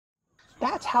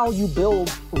That's how you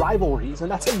build rivalries, and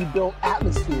that's how you build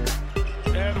atmosphere.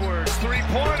 Edwards,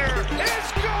 three-pointer,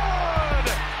 it's good!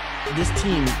 This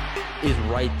team is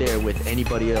right there with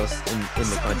anybody else in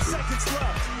the country.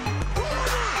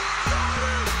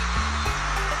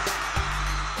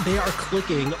 They are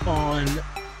clicking on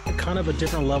kind of a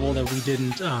different level that we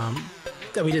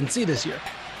didn't see this year.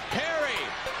 Harry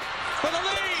for the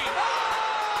lead!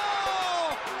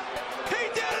 Oh! He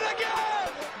did it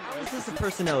again! Is this a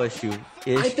personnel issue?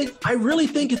 I really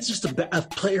think it's just a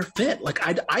player fit. Like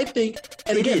I think,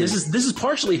 and again, this is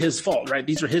partially his fault, right?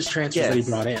 These are his transfers that he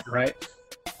brought in, right?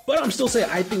 But I'm still saying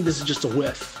I think this is just a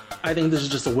whiff. I think this is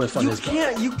just a whiff on his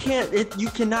part. You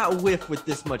cannot whiff with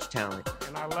this much talent.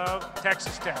 And I love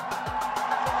Texas Tech.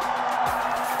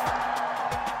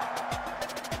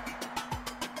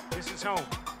 This is home.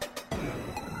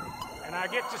 And I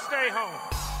get to stay home.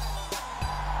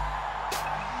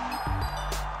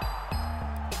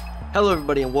 Hello,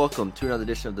 everybody, and welcome to another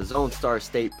edition of the Zone Star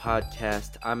State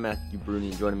Podcast. I'm Matthew Bruni,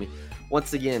 and joining me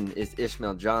once again is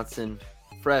Ishmael Johnson,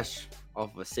 fresh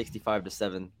off of a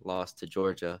 65-7 loss to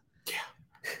Georgia.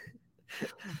 Yeah.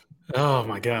 Oh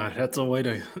my God, that's a way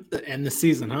to end the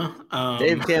season, huh?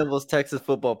 Dave Campbell's Texas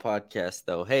Football Podcast,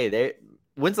 though. Hey,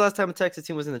 when's the last time a Texas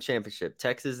team was in the championship?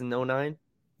 Texas in 09?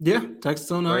 Yeah, Texas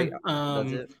 09. Right.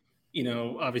 That's it. You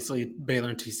know, obviously Baylor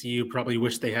and TCU probably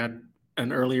wish they had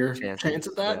an earlier chance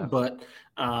at that, but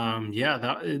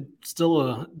it's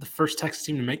still the first Texas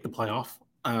team to make the playoff.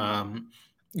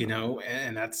 You know,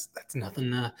 and that's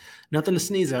nothing to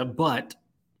sneeze at, but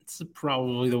it's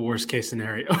probably the worst case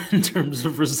scenario in terms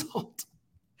of result.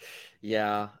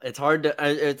 Yeah, it's hard to.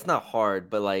 It's not hard,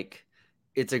 but like,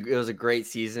 it was a great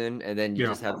season, and then you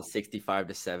just have the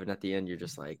 65-7 at the end. You're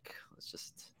just like, let's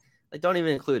just like don't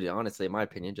even include it. Honestly, in my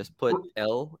opinion, just put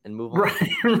L and move on.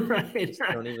 Right.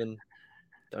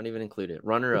 Don't even include it.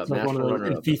 Runner up, it's like national runner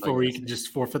in up. FIFA where you can just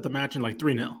forfeit the match in like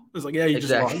 3-0. It's like, yeah, you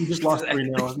just lost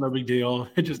 3-0. It's no big deal.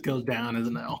 It just goes down as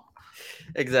an L.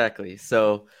 Exactly.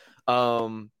 So,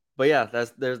 but yeah,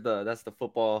 that's the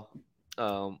football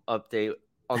update.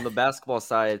 On the basketball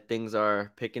side, things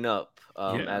are picking up.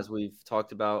 As we've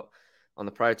talked about on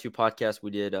the prior two podcasts,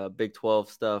 we did Big 12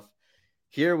 stuff.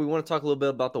 Here, we want to talk a little bit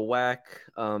about the WAC,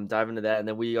 dive into that, and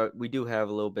then we do have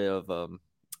a little bit of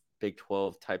Big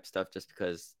 12 type stuff just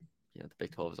because, you know, the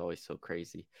Big 12 is always so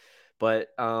crazy. But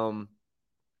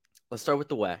let's start with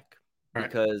the WAC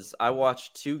because I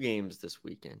watched two games this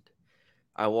weekend.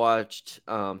 I watched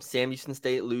Sam Houston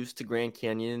State lose to Grand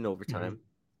Canyon in overtime,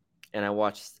 and I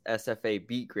watched SFA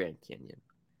beat Grand Canyon.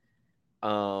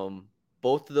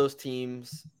 Both of those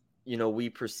teams, you know, we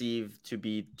perceive to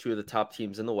be two of the top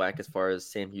teams in the WAC as far as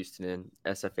Sam Houston and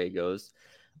SFA goes.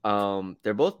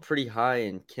 They're both pretty high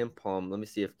in KenPom. Let me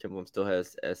see if KenPom still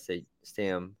has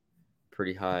Sam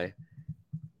pretty high.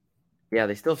 Yeah,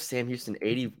 they still have Sam Houston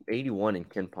 81 in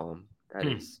KenPom. That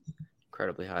is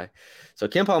incredibly high. So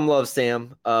KenPom loves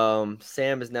Sam.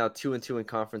 Sam is now 2-2 in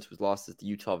conference with losses to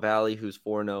Utah Valley, who's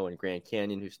 4-0, and Grand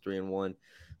Canyon, who's 3-1.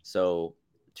 So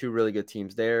two really good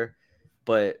teams there.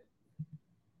 But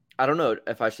I don't know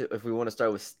if we want to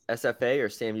start with SFA or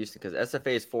Sam Houston, because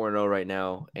SFA is 4-0 right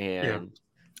now, and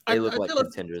they look like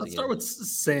contenders. Let's start with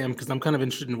Sam because I'm kind of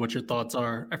interested in what your thoughts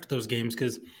are after those games.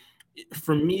 Because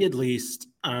for me, at least,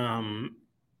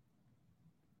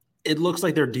 it looks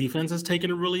like their defense has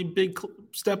taken a really big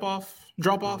drop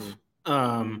off.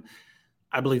 I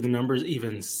believe the numbers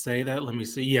even say that. Let me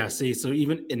see. Yeah, see, so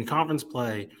even in conference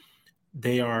play,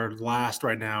 they are last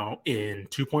right now in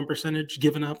 2-point percentage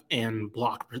given up and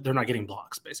block. They're not getting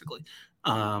blocks, basically.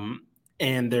 And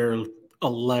they're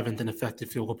 11th in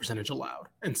effective field goal percentage allowed.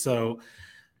 And so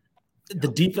the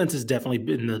defense has definitely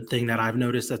been the thing that I've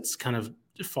noticed that's kind of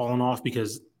fallen off,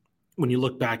 because when you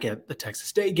look back at the Texas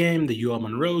State game, the UL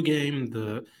Monroe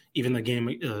game, even the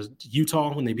game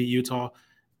Utah, when they beat Utah,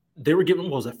 they were giving,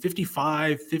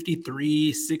 55,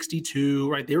 53,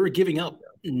 62, right? They were giving up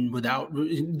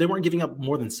they weren't giving up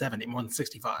more than 70, more than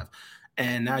 65.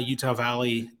 And now Utah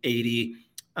Valley, 80,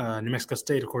 New Mexico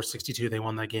State, of course, 62. They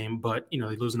won that game, but they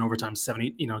lose in overtime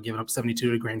 70, giving up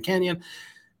 72 to Grand Canyon.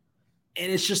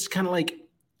 And it's just kind of like,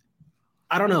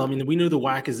 I don't know. I mean, we knew the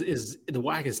WAC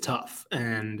is tough,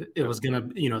 and it was gonna,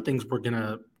 things were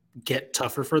gonna get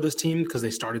tougher for this team because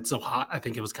they started so hot. I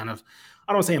think it was kind of,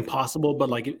 I don't want to say impossible, but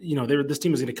like, this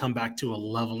team was going to come back to a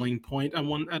leveling point at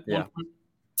one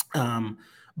point.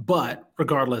 But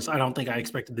regardless, I don't think I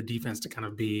expected the defense to kind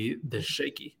of be this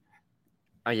shaky.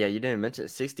 Yeah, you didn't mention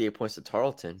 68 points to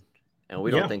Tarleton, and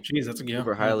we don't think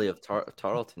super highly of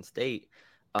Tarleton State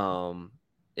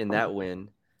in that win,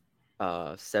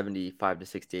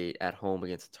 75-68 at home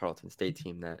against the Tarleton State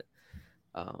team that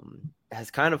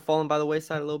has kind of fallen by the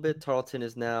wayside a little bit. Tarleton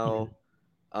is now,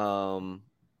 no,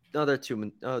 they're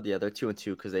 2-2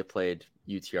 because they played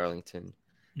UT Arlington.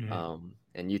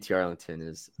 And UT Arlington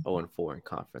is 0-4 in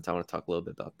conference. I want to talk a little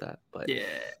bit about that, but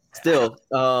still,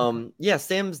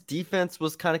 Sam's defense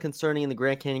was kind of concerning in the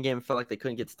Grand Canyon game. It felt like they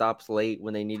couldn't get stops late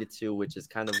when they needed to, which is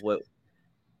kind of what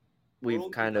we've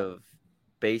kind of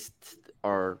based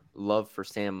our love for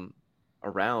Sam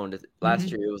around.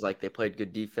 Last year, it was like they played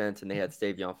good defense and they had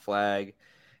Savion Flagg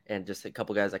and just a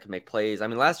couple guys that could make plays. I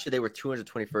mean, last year they were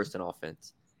 221st in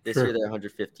offense. This year they're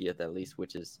 150th at least,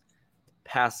 which is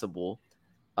passable.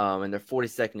 And they're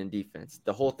 42nd in defense.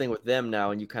 The whole thing with them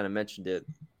now, and you kind of mentioned it,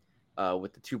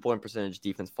 with the 2-point percentage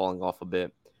defense falling off a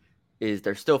bit, is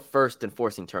they're still first in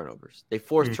forcing turnovers. They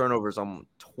force turnovers on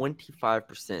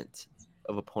 25%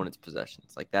 of opponents'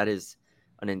 possessions. Like, that is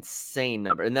an insane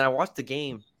number. And then I watched the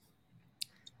game,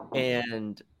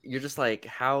 and you're just like,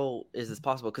 how is this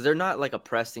possible? Because they're not like a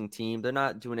pressing team. They're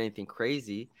not doing anything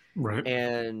crazy. Right.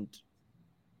 And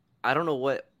I don't know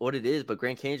what it is, but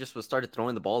Grand Canyon just started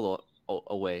throwing the ball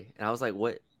away, and I was like,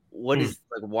 what is,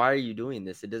 like, why are you doing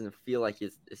this? It doesn't feel like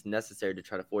it's necessary to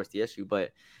try to force the issue,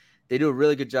 but they do a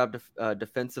really good job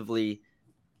defensively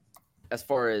as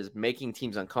far as making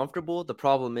teams uncomfortable. The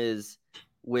problem is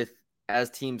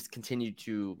as you continue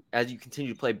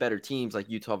to play better teams like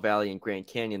Utah Valley and Grand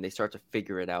Canyon, they start to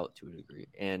figure it out to a degree,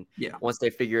 and once they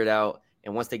figure it out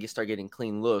and once they start getting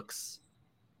clean looks,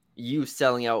 you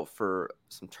selling out for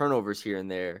some turnovers here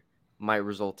and there might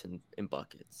result in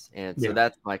buckets. And so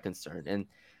that's my concern. And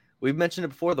we've mentioned it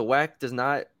before, the WAC does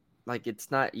not, like,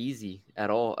 it's not easy at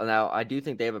all. Now, I do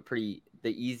think they have the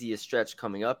easiest stretch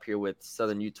coming up here with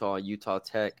Southern Utah, Utah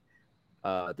Tech.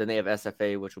 Then they have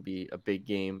SFA, which will be a big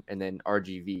game, and then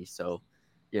RGV. So,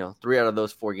 3 out of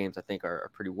those 4 games I think are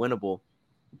pretty winnable.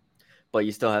 But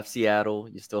you still have Seattle.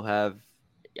 You still have,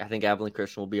 I think Abilene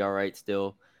Christian will be all right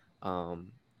still.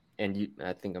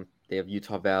 They have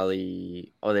Utah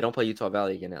Valley. Oh, they don't play Utah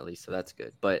Valley again, at least, so that's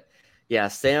good. But, yeah,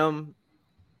 Sam,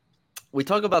 we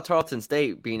talk about Tarleton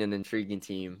State being an intriguing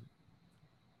team.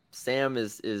 Sam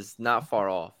is not far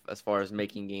off as far as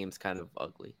making games kind of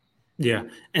ugly. Yeah,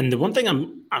 and the one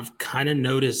thing I've kind of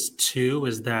noticed, too,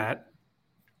 is that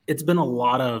it's been at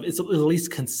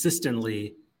least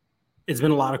consistently, it's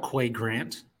been a lot of Quay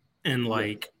Grant and,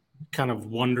 kind of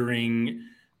wondering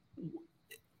 –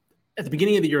 at the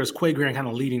beginning of the year, it was Quay Grant kind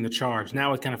of leading the charge.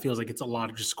 Now it kind of feels like it's a lot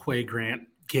of just Quay Grant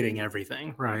getting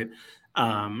everything, right?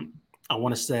 I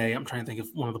want to say, I'm trying to think of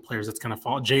one of the players that's kind of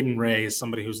fallen. Jaden Ray is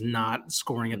somebody who's not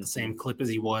scoring at the same clip as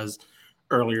he was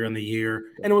earlier in the year.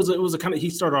 And it was a kind of, he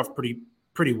started off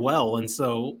pretty well. And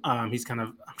so he's kind of,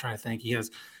 I'm trying to think, he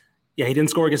didn't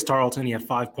score against Tarleton. He had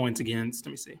 5 points against,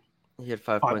 let me see. He had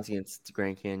 5 points against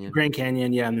Grand Canyon.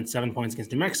 And then 7 points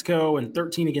against New Mexico and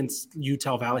 13 against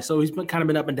Utah Valley. So he's been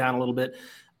up and down a little bit.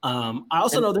 I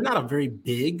also know they're not a very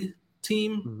big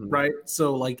team, right?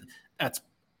 So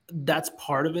that's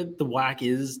part of it. The WAC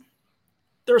is,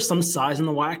 there's some size in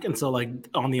the WAC, and so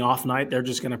on the off night, they're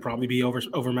just going to probably be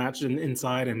overmatched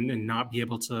inside and not be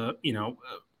able to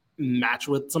match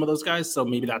with some of those guys. So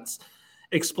maybe that's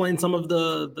explain some of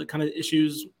the kind of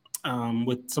issues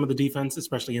with some of the defense,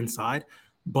 especially inside.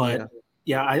 But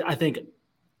I think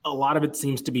a lot of it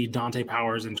seems to be Dante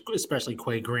Powers and especially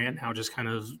Quay Grant now just kind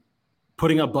of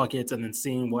putting up buckets and then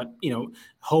seeing what,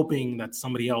 hoping that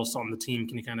somebody else on the team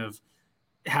can kind of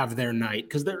have their night,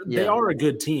 because they are a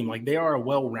good team. Like, they are a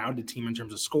well-rounded team in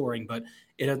terms of scoring, but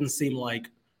it doesn't seem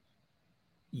like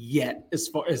yet, as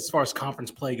far as conference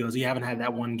play goes, you haven't had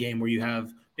that one game where you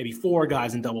have maybe 4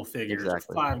 guys in double figures, or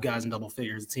 5 guys in double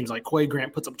figures. It seems like Quay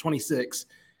Grant puts up 26,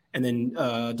 and then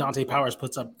Dante Powers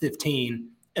puts up 15,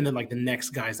 and then the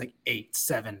next guy's 8,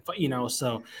 7.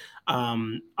 So I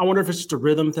wonder if it's just a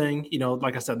rhythm thing.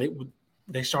 Like I said,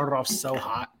 they started off so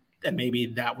hot that maybe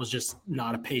that was just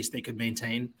not a pace they could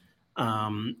maintain.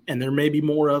 And there may be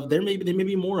more of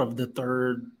the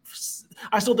third.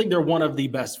 I still think they're one of the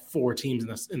best 4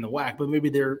 teams in the WAC, but maybe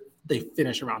they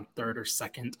finish around 3rd or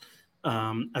 2nd,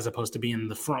 as opposed to being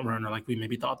the front runner like we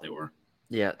maybe thought they were.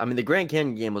 Yeah, I mean, the Grand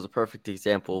Canyon game was a perfect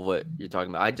example of what you're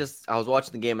talking about. I was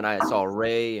watching the game and I saw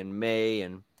Ray and May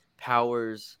and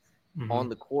Powers on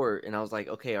the court, and I was like,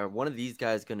 okay, are one of these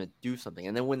guys going to do something?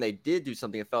 And then when they did do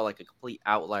something, it felt like a complete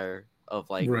outlier of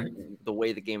the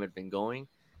way the game had been going,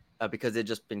 because it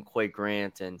just been Quay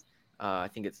Grant and I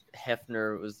think it's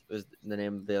Hefner was the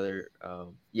name of the other.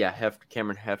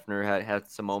 Cameron Hefner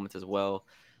had some moments as well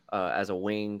as a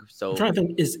wing. So I'm trying to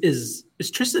think, is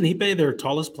Tristan Ipe their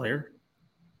tallest player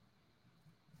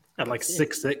at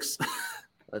 6'6"?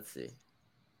 Let's see.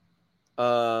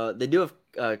 They do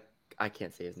have I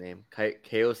can't say his name.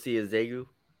 Kosi Ezegu.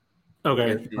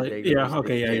 Okay. Yeah.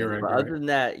 Okay. Yeah, you're right. But other than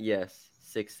that, yes,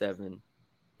 6'7".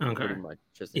 Okay. Pretty much.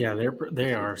 Just yeah,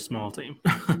 they are a small team.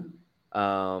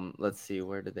 Let's see,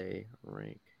 where do they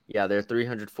rank? Yeah, they're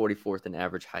 344th in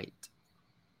average height.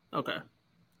 Okay.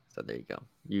 So there you go.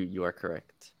 You are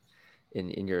correct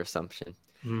in your assumption.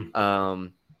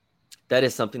 Mm. That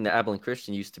is something that Abilene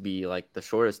Christian used to be like the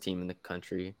shortest team in the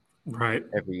country. Right.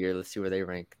 Every year. Let's see where they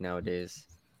rank nowadays.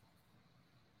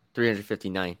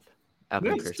 359th.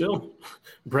 Abilene Christian. Still,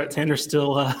 Brett Tanner's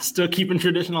still keeping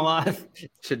tradition alive.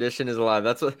 Tradition is alive.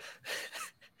 That's what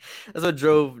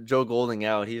drove Joe Golding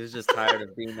out. He was just tired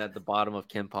of being at the bottom of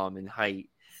KenPom in height.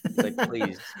 He's like,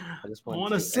 please, I just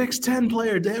want a 6'10"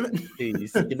 player, damn it.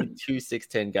 Please give me 2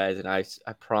 6'10" guys, and I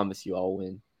promise you I'll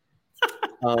win.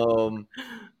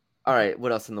 All right,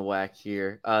 what else in the whack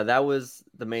here? That was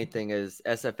the main thing is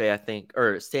SFA, I think,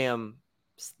 or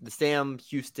the Sam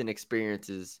Houston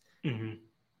experiences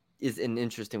is an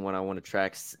interesting one I want to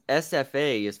track.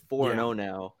 SFA is 4-0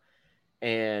 now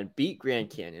and beat Grand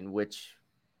Canyon, which,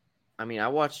 I mean, I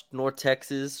watched North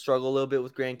Texas struggle a little bit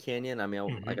with Grand Canyon. I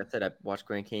mean, like I said, I watched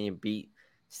Grand Canyon beat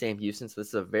Sam Houston, so this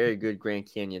is a very good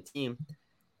Grand Canyon team.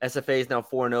 SFA is now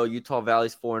 4-0. Utah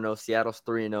Valley's 4-0. Seattle's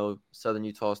 3-0. Southern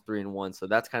Utah's 3-1. So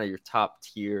that's kind of your top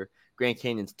tier. Grand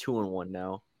Canyon's 2-1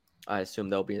 now. I assume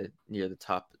they'll be near the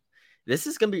top.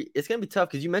 It's gonna be tough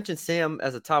because you mentioned Sam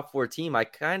as a top 4 team. I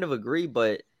kind of agree,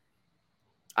 but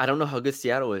I don't know how good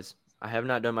Seattle is. I have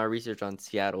not done my research on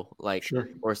Seattle,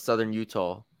 or Southern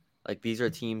Utah. Like, these are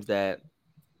teams that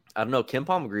I don't know.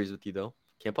 KenPom agrees with you though.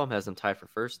 KenPom has them tied for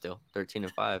first still,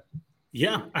 13-5.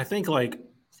 Yeah, I think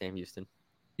Sam Houston.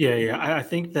 Yeah. I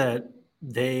think that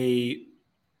SFA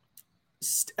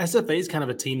is kind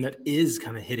of a team that is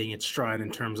kind of hitting its stride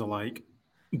in terms of like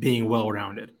being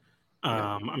well-rounded.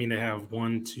 I mean, they have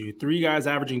 3 guys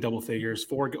averaging double figures,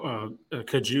 4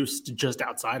 Kajus just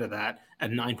outside of that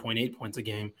at 9.8 points a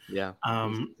game. Yeah.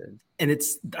 And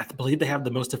I believe they have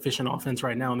the most efficient offense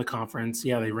right now in the conference.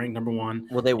 Yeah, they rank number 1.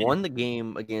 Well, they won the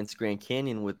game against Grand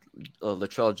Canyon with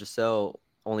Latrell Giselle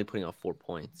only putting up 4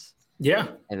 points. Yeah.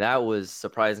 And that was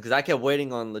surprising because I kept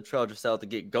waiting on Latrell Giselle to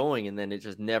get going, and then it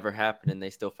just never happened, and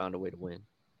they still found a way to win.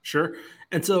 Sure.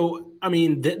 And so, I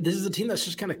mean, this is a team that's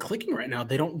just kind of clicking right now.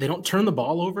 They don't turn the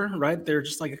ball over, right? They're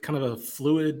just like a kind of a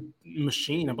fluid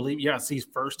machine, I believe. Yeah, he's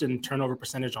first in turnover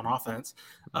percentage on offense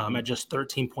at just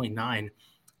 13.9.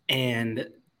 And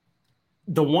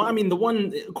the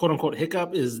one quote unquote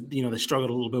hiccup is, they struggled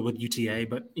a little bit with UTA,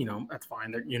 but that's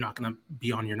fine. You're not going to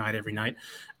be on your night every night.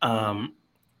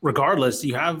 Regardless,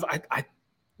 you have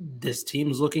this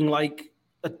team's looking like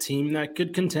a team that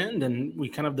could contend, and we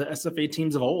kind of the SFA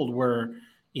teams of old where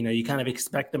you kind of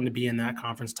expect them to be in that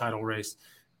conference title race.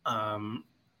 I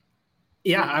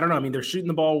don't know. I mean, they're shooting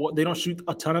the ball. They don't shoot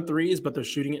a ton of threes, but they're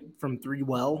shooting it from 3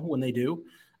 well when they do.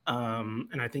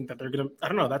 And I think that they're gonna. I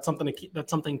don't know. That's something to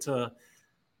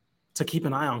keep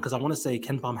an eye on, because I want to say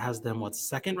KenPom has them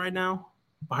second right now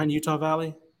behind Utah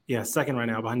Valley. Yeah, second right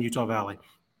now behind Utah Valley.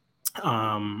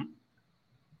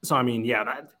 So, I mean,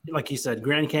 that, like you said,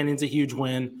 Grand Canyon's a huge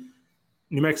win.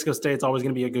 New Mexico State's always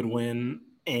going to be a good win.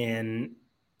 And,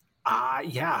 I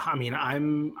mean,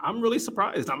 I'm really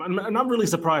surprised. I'm not really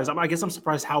surprised. I guess I'm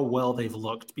surprised how well they've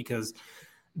looked, because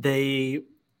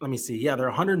let me see. Yeah, they're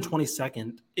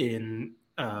 122nd in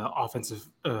offensive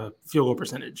field goal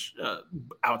percentage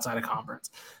outside of conference.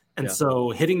 And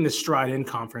so hitting this stride in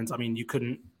conference, I mean, you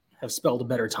couldn't have spelled a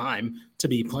better time to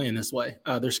be playing this way.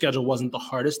 Their schedule wasn't the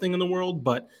hardest thing in the world,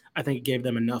 but I think it gave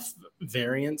them enough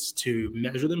variance to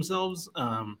measure themselves.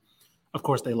 Of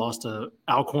course, they lost to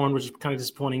Alcorn, which is kind of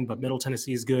disappointing, but Middle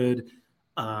Tennessee is good.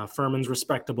 Furman's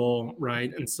respectable,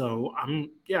 right? And so I don't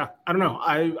know.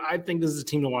 I think this is a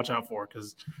team to watch out for,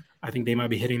 because I think they might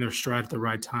be hitting their stride at the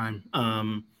right time.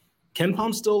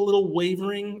 KenPom's still a little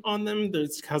wavering on them.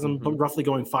 It has them roughly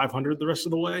going 500 the rest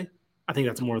of the way. I think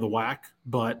that's more of the whack,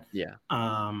 but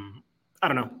I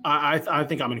don't know. I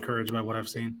think I'm encouraged by what I've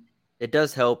seen. It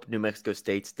does help New Mexico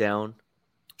State's down.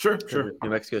 Sure. New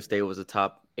Mexico State was a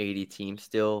top 80 team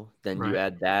still. Then you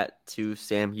add that to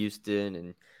Sam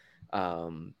Houston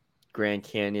and Grand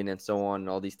Canyon and so on, and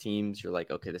all these teams. You're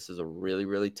like, okay, this is a really,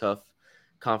 really tough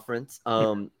conference.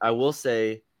 I will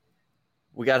say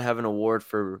we got to have an award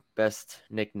for best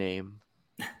nickname.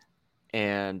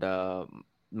 And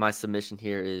my submission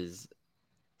here is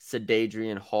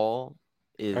Sedadrian Hall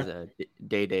is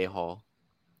Day Hall.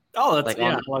 Oh, that's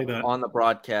I like that. On the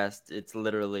broadcast, it's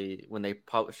literally when they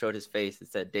showed his face,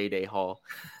 it said Day Hall,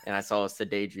 and I saw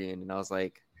Sedadrian, and I was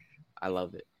like, I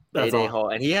love it. Day Hall,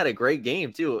 and he had a great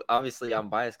game too. Obviously, I'm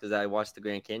biased because I watched the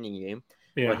Grand Canyon game,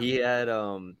 but he had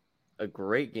a a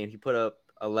great game. He put up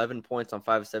 11 points on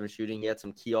 5 of 7 shooting. He had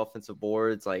some key offensive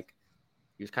boards. Like,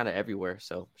 he was kind of everywhere.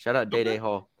 So shout out Day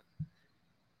Hall.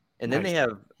 And then they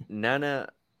have Nana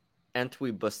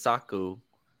Antwi-Basaku,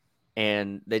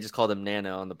 and they just called him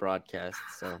Nana on the broadcast.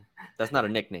 So that's not a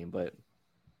nickname, but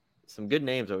some good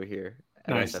names over here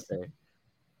at SFA.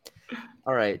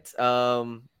 All right.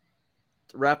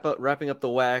 Wrapping up the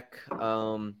WAC.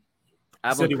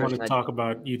 You said you want to talk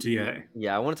about UTA.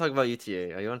 Yeah, I want to talk about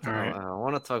UTA. I want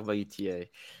to talk about UTA.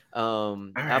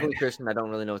 Abilene Christian, I don't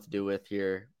really know what to do with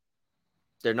here.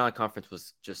 Their non-conference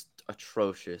was just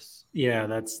atrocious. Yeah,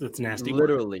 that's nasty.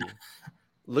 Literally.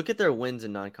 Look at their wins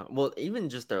in non-conference. Well, even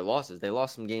just their losses. They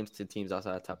lost some games to teams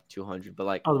outside the top 200. But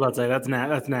like, I was about to say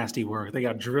that's nasty work. They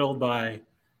got drilled by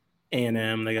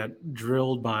A&M. They got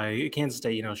drilled by Kansas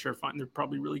State. Sure, fine. They're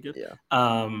probably really good.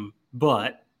 Yeah.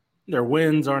 But their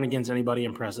wins aren't against anybody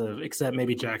impressive, except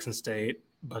maybe Jackson State.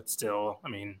 But still, I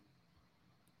mean,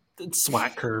 it's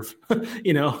SWAC curve.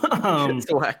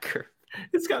 SWAC curve.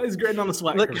 It's great on the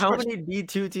SWAC. Look, how many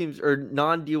D2 teams or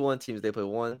non-D1 teams they play?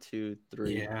 1, 2,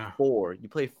 3, 4. You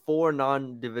play 4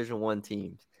 non-Division 1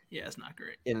 teams. Yeah, it's not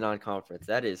great in non-conference.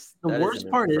 The worst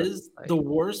part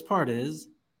is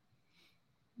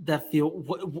that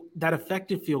that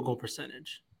effective field goal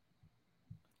percentage,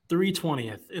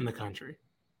 320th in the country.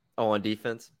 Oh, on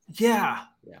defense? Yeah.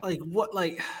 Like what?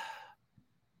 Like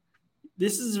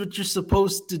this is what you're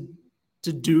supposed to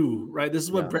do, right? This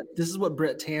is what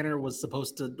Brett Tanner was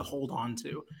supposed to hold on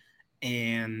to,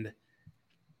 and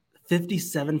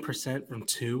 57% from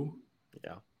 2.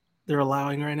 Yeah, they're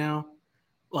allowing right now.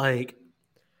 Like,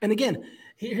 and again,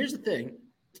 here's the thing: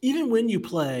 even when you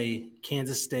play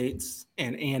Kansas State's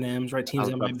and A&M's, right, teams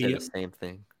that might be the same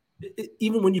thing.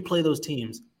 Even when you play those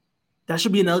teams, that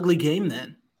should be an ugly game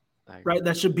then, right?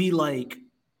 That should be like,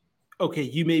 okay,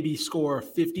 you maybe score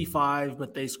 55,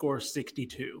 but they score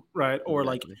 62, right? Or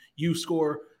like you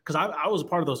score, because I was a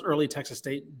part of those early Texas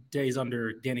State days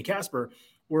under Danny Casper,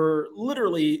 where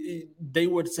literally they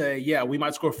would say, yeah, we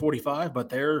might score 45, but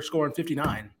they're scoring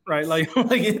 59, right? Like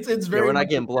it's very. Yeah, we're not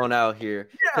getting blown out here.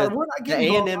 Yeah, we're not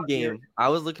getting the A&M game. Here. I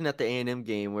was looking at the A&M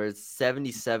game where it's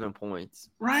 77 points.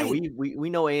 Right. And we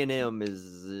know A&M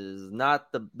is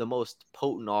not the most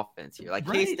potent offense here. Like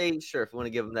K-State, sure, if we want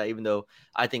to give them that, even though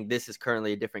I think this is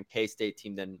currently a different K-State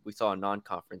team than we saw in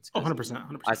non-conference.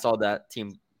 100%. I saw that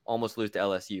team almost lose to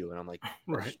LSU, and I'm like,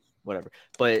 right. Whatever.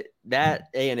 But that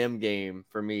A&M game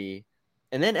for me,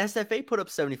 and then SFA put up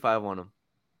 75 on them.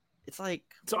 It's like,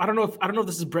 so I don't know if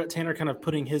this is Brett Tanner kind of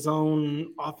putting his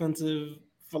own offensive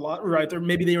philosophy right there.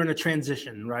 Maybe they were in a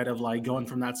transition, right, of like going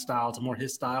from that style to more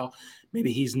his style.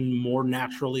 Maybe he's more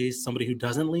naturally somebody who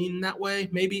doesn't lean that way,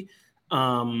 maybe.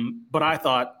 But I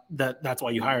thought that's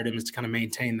why you hired him, is to kind of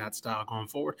maintain that style going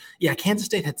forward. Yeah, Kansas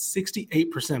State had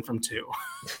 68% from 2.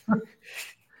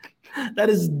 That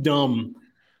is dumb.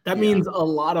 That means a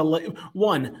lot of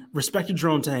one, respect to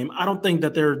Jerome Tame. I don't think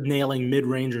that they're nailing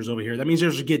mid-rangers over here. That means they're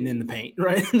just getting in the paint,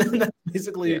 right? That's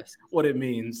basically what it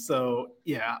means. So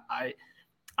yeah,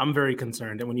 I'm very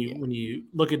concerned. And when you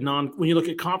look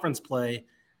at conference play,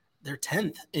 they're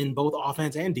 10th in both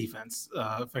offense and defense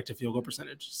effective field goal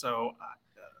percentage. So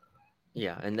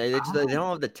and they don't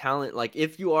have the talent. Like,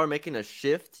 if you are making a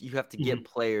shift, you have to get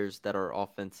players that are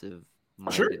offensive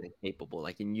minded and capable.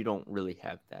 Like, and you don't really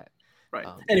have that. Right.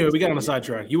 Anyway, we got on a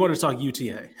sidetrack. You wanted to talk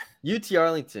UTA. UT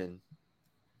Arlington.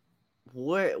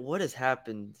 What has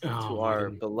happened to our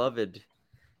beloved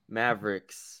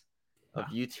Mavericks of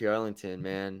UT Arlington,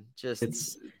 man? Just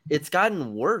it's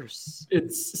gotten worse.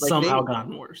 It's like somehow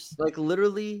gotten worse. Like,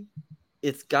 literally,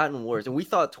 it's gotten worse. And we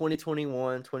thought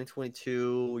 2021,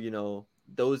 2022,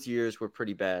 those years were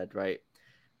pretty bad, right?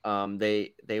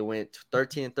 They went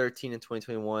 13-13 in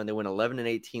 2021. They went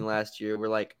 11-18 last year. We're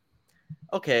like,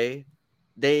 okay.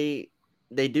 They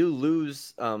do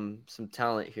lose some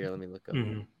talent here. Let me look up.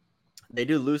 They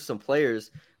do lose some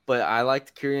players, but I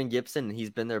liked Kyrian Gibson, and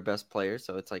he's been their best player.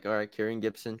 So it's like, all right, Kyrian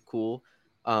Gibson, cool.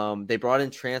 They brought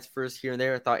in transfers here and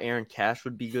there. I thought Aaron Cash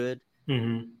would be good.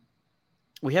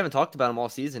 We haven't talked about him all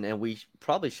season, and we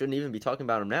probably shouldn't even be talking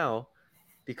about him now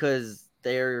because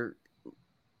they're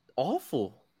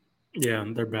awful. Yeah,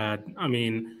 they're bad. I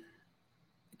mean,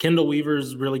 Kendall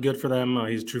Weaver's really good for them.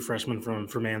 He's a true freshman from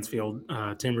Mansfield.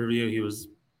 Tim Review,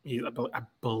 I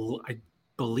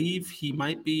believe he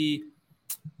might be,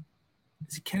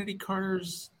 is he Kennedy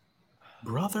Carter's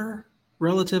brother,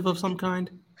 relative of some kind?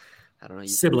 I don't know.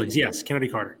 Siblings, yes. Kennedy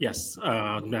Carter, yes.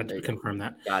 Not to confirm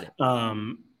that. Got it.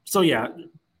 So, yeah,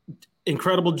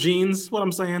 incredible genes, what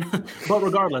I'm saying. But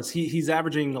regardless, he's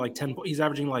averaging like 10. He's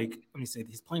averaging like, let me see,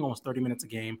 he's playing almost 30 minutes a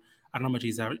game. I don't know how much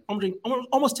he's averaging.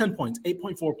 Almost 10 points,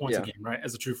 8.4 points a game, right?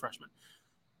 As a true freshman.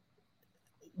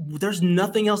 There's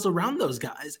nothing else around those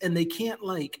guys, and they can't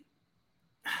like.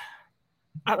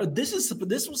 This was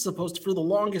supposed to, for the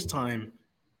longest time,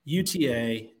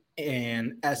 UTA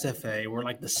and SFA were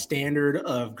like the standard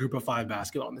of Group of 5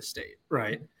 basketball in the state,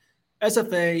 right?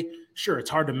 SFA, sure, it's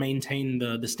hard to maintain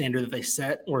the standard that they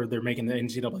set, or they're making the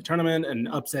NCAA tournament and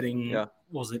upsetting, what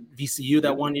was it, VCU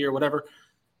that one year, whatever.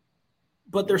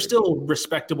 But they're still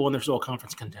respectable and they're still a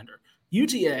conference contender.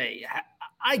 UTA,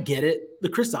 I get it. The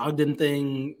Chris Ogden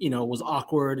thing, was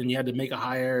awkward, and you had to make a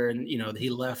hire, and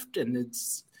he left, and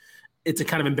it's a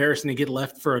kind of embarrassing to get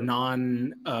left for a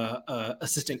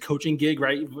non-assistant coaching gig,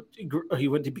 right? He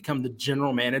went to become the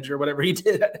general manager, whatever he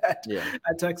did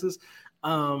at Texas.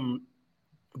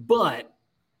 But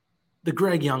the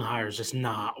Greg Young hire is just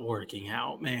not working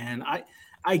out, man.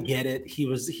 I get it.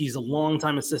 He's a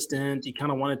longtime assistant. You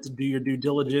kind of wanted to do your due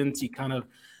diligence. You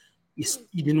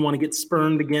didn't want to get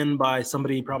spurned again by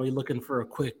somebody probably looking for a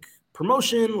quick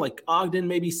promotion like Ogden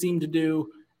maybe seemed to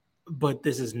do. But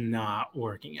this is not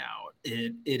working out.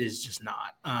 It is just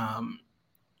not.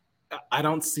 I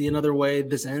don't see another way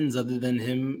this ends other than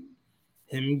him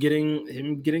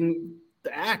getting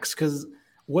the axe. Because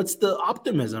what's the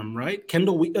optimism, right?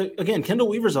 Kendall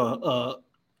Weaver's a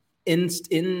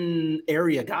in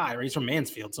area guy, right? He's from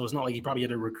Mansfield, so it's not like he probably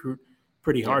had to recruit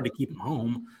pretty hard to keep him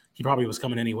home. He probably was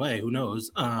coming anyway. Who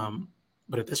knows?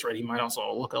 But at this rate, he might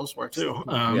also look elsewhere too. He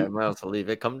might also leave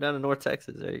it. Come down to North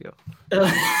Texas. There you go.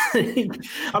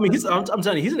 I mean, I'm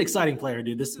telling you, he's an exciting player,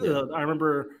 dude. I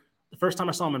remember the first time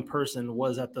I saw him in person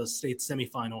was at the state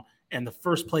semifinal, and the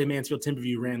first play Mansfield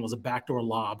Timberview ran was a backdoor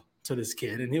lob to this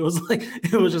kid, and it was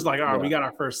just like, all right, we got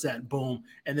our first set, boom.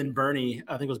 And then Bernie,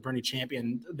 I think it was Bernie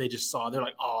Champion. They just saw, they're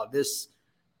like, oh, this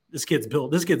kid's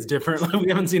built. This kid's different. Like, we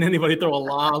haven't seen anybody throw a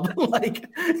lob like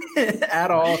at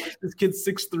all. This kid's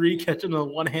 6'3", catching a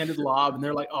one-handed lob, and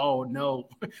they're like, "Oh no,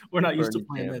 we're not used to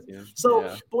playing this." So,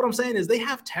 but what I'm saying is, they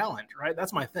have talent, right?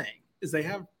 That's my thing. Is they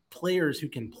have players who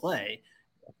can play.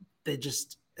 They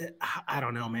just, I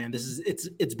don't know, man.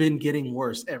 It's been getting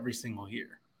worse every single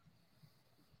year.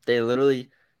 They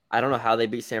literally, I don't know how they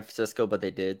beat San Francisco, but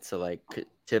they did. So, like,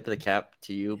 tip of the cap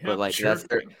to you. Yeah, but like,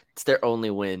 it's their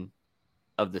only win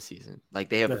of the season. Like,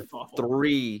 they have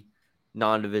 3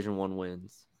 non-Division I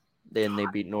wins. Then they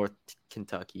beat Northern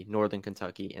Kentucky,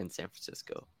 and San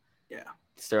Francisco. Yeah.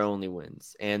 It's their only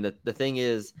wins. And the thing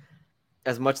is,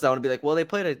 as much as I want to be like, well, they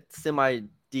played a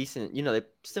semi-decent, they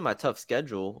semi-tough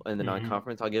schedule in the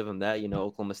non-conference. I'll give them that.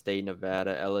 Oklahoma State,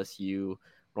 Nevada, LSU,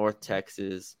 North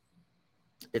Texas.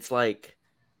 It's like,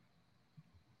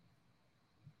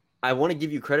 I want to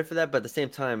give you credit for that, but at the same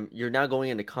time, you're now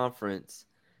going into conference,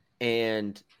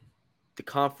 and the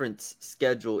conference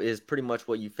schedule is pretty much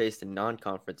what you faced in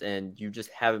non-conference, and you just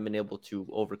haven't been able to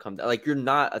overcome that. Like, you're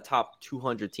not a top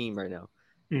 200 team right now.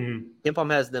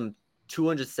 KenPom has them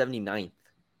 279th,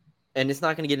 and it's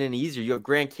not going to get any easier. You have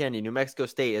Grand Canyon, New Mexico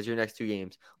State as your next 2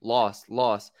 games. Loss.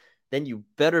 Then you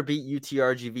better beat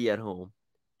UTRGV at home.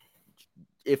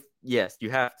 Yes, you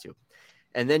have to.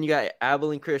 And then you got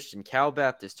Abilene Christian, Cal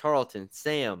Baptist, Tarleton,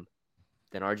 Sam,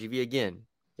 then RGV again.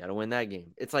 Got to win that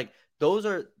game. It's like,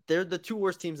 they're the 2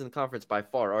 worst teams in the conference by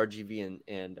far, RGV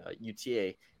and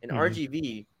UTA. And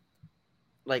RGV,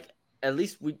 like, at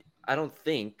least I don't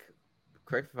think,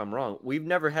 correct me if I'm wrong, we've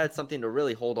never had something to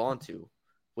really hold on to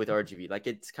with RGV. Like,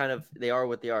 it's kind of, they are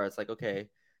what they are. It's like, okay,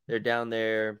 they're down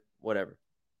there, whatever.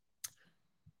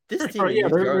 This team,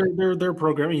 their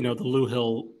program, the Lou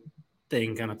Hill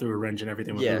thing kind of threw a wrench in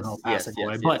everything with Lou Hill passing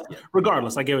away. But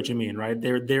regardless, I get what you mean, right?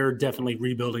 They're definitely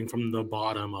rebuilding from the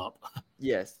bottom up.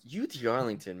 Yes, UT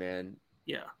Arlington, man.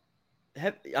 Yeah.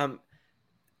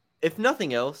 If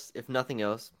nothing else,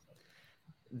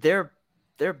 their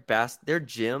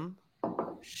gym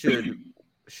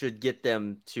should get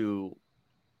them to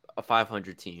a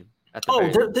 500 team. At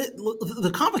the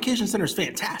the Convocation Center is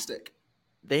fantastic.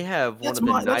 They have one of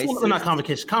the nicest. Not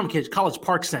Convocation, College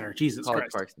Park Center. Jesus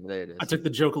Christ. Park Center, there it is. I took the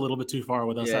joke a little bit too far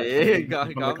with us.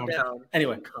 Calm down.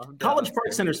 Anyway, College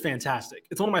Park Center is fantastic.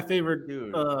 It's one of my favorite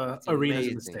arenas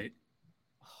in the state.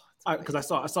 Because I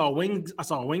saw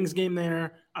a Wings game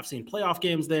there. I've seen playoff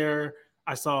games there.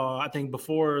 I think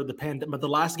before the pandemic, but the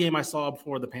last game I saw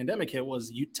before the pandemic hit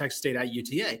was Texas State at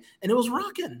UTA, and it was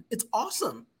rocking. It's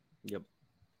awesome. Yep.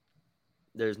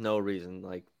 There's no reason,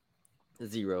 like,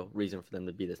 zero reason for them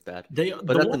to be this bad. But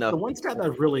that's enough. The one stat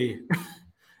that really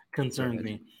concerns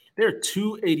me, they're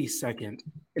 282nd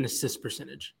in assist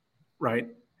percentage, right?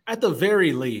 At the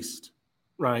very least,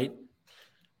 right?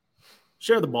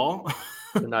 Share the ball.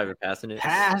 They're not even passing it.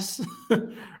 Pass,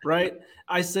 right?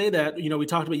 I say that, we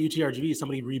talked about UTRGV,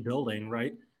 somebody rebuilding,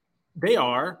 right? They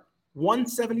are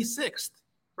 176th,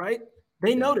 right?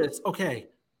 They notice, okay,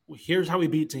 here's how we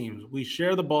beat teams. We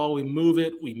share the ball, we move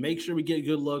it, we make sure we get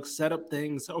good looks, set up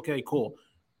things. Okay, cool.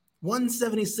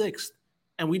 176th.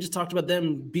 And we just talked about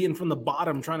them being from the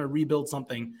bottom, trying to rebuild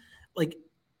something. Like,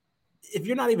 if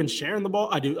you're not even sharing the ball,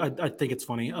 I think it's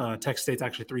funny. Texas State's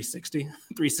actually 360th,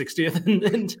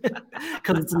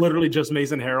 because it's literally just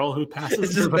Mason Harrell who passes.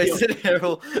 It's just Mason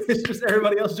Harrell. It's just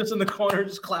everybody else just in the corner,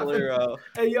 just clapping.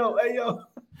 Hey yo.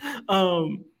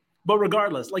 But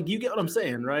regardless, like, you get what I'm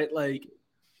saying, right? Like,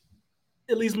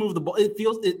 at least move the ball.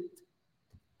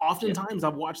 Oftentimes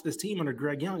I've watched this team under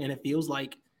Greg Young, and it feels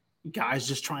like guys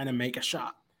just trying to make a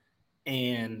shot.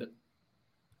 And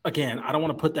again, I don't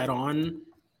want to put that on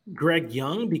Greg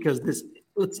Young, because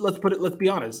let's be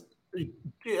honest.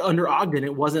 Under Ogden,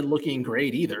 it wasn't looking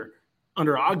great either.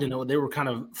 Under Ogden, they were kind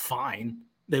of fine.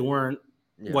 They weren't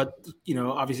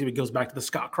obviously it goes back to the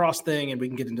Scott Cross thing, and we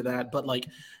can get into that. But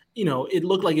it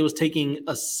looked like it was taking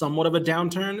a somewhat of a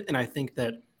downturn. And I think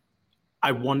that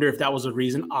I wonder if that was a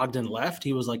reason Ogden left.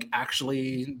 He was like,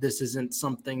 actually, this isn't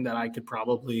something that I could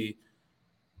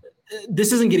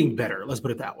this isn't getting better. Let's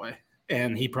put it that way.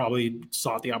 And he probably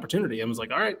sought the opportunity and was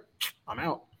like, all right, I'm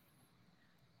out.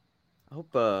 I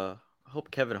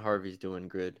hope Kevin Harvey's doing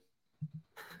good.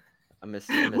 I miss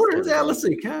Where is that? Let's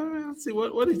see. Let's see.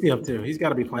 What is he up to? He's got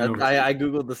to be playing overseas. I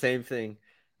Googled the same thing.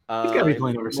 He's got to be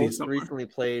playing overseas. Recently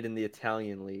played in the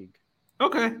Italian league.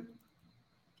 Okay.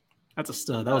 That's a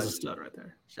stud. That was a stud right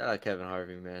there. Shout out Kevin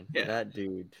Harvey, man. Yeah. That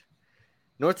dude.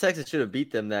 North Texas should have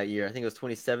beat them that year. I think it was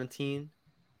 2017.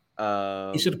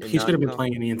 He should have been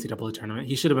playing in the NCAA tournament.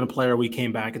 He should have been a player we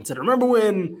came back and said, remember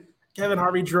when Kevin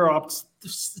Harvey dropped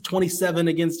 27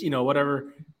 against,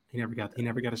 whatever. He never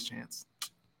got his chance.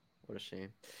 What a shame.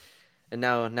 And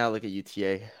now look at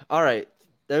UTA. All right.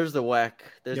 There's the WAC.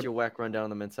 There's your WAC rundown on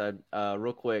the men's side.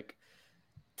 Real quick.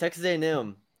 Texas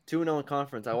A&M, 2-0 in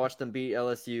conference. I watched them beat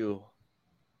LSU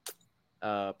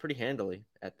pretty handily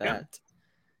at that.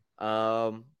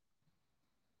 Yeah.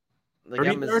 They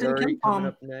got Missouri coming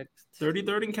up next.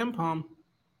 30-30 in KenPom.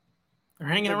 They're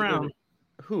hanging around.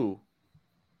 Who?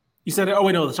 You said it. Oh,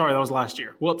 wait, no. Sorry, that was last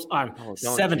year. Whoops. I'm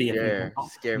 70 at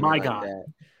KenPom. My God. That.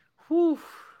 Whew.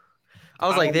 I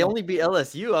was like, they only beat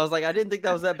LSU. I was like, I didn't think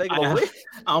that was that big of a win.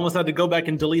 I almost had to go back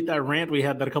and delete that rant we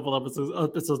had that a couple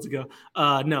episodes ago.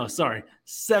 No, sorry.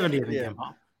 70th in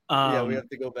KenPom. We have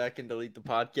to go back and delete the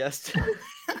podcast.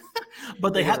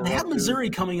 But they have Missouri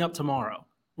coming up tomorrow.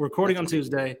 We're recording on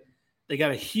Tuesday. They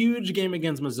got a huge game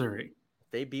against Missouri.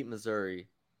 They beat Missouri.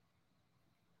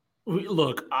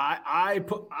 Look,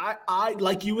 I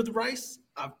like you with Rice.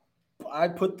 I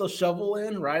put the shovel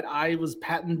in, right? I was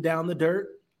patting down the dirt.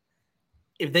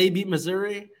 If they beat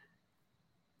Missouri,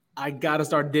 I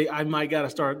might gotta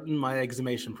start my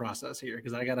exhumation process here,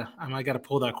 because I might gotta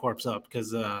pull that corpse up,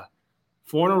 because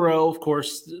 4 in a row, of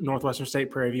course, Northwestern State,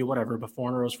 Prairie View, whatever, but 4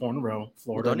 in a row is 4 in a row.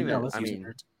 Florida,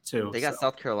 they got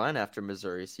South Carolina after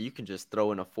Missouri, so you can just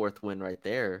throw in a 4th win right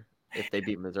there if they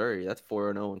beat Missouri. That's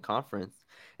 4-0 in conference.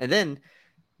 And then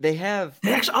they have –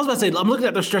 I was about to say, I'm looking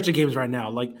at their stretch of games right now.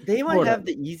 Like, they might have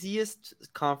the easiest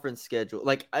conference schedule.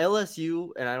 Like LSU,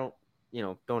 and I don't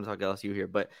want to talk LSU here,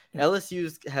 but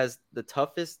LSU has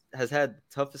had the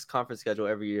toughest conference schedule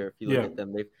every year. If you look at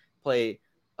them, they play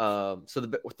so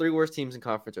the 3 worst teams in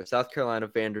conference are South Carolina,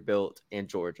 Vanderbilt, and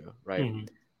Georgia, right? Mm-hmm.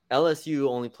 LSU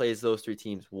only plays those 3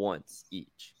 teams once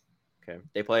each. Okay,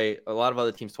 they play a lot of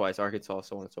other teams twice, Arkansas,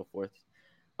 so on and so forth.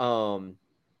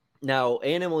 Now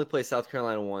A&M only plays South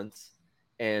Carolina once,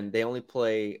 and they only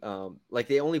play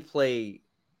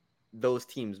those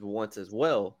teams once as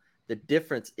well. The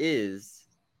difference is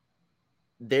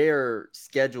their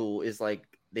schedule is like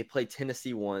they play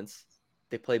Tennessee once,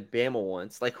 they play Bama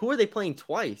once. Like, who are they playing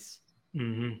twice?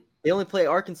 Mm-hmm. They only play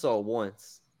Arkansas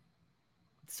once.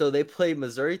 So they play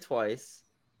Missouri twice.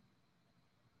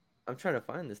 I'm trying to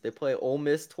find this. They play Ole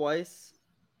Miss twice,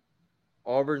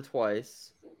 Auburn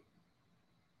twice.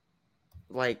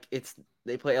 Like,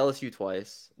 they play LSU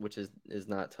twice, which is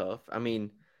not tough. I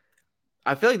mean,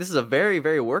 I feel like this is a very,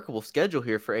 very workable schedule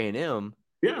here for A&M.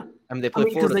 Yeah. I mean, they play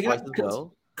Florida twice as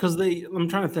well. I'm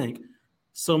trying to think.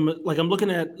 So, like, I'm looking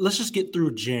at, let's just get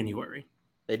through January.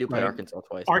 They do play Arkansas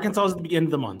twice. Arkansas is at the beginning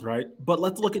of the month, right? But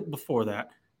let's look at before that.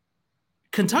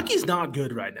 Kentucky's not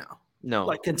good right now. No.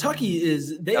 Like, Kentucky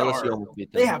they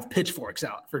have pitchforks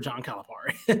out for John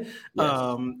Calipari. Yes.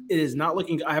 It is not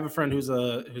looking. I have a friend who's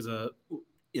a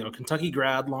Kentucky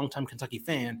grad, longtime Kentucky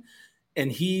fan,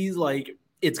 and he's like,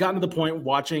 it's gotten to the point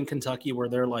watching Kentucky where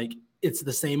they're like it's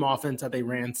the same offense that they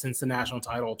ran since the national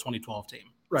title 2012 team,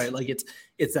 right? Like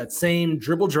it's that same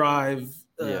dribble drive,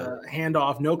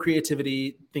 handoff, no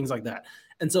creativity, things like that.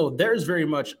 And so there's very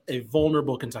much a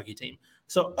vulnerable Kentucky team.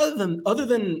 So other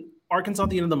than Arkansas at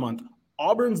the end of the month,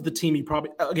 Auburn's the team you probably,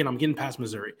 again, I'm getting past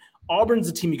Missouri. Auburn's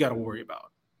the team you got to worry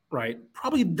about, right?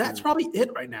 That's probably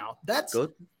it right now. Go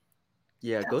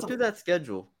through that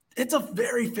schedule. It's a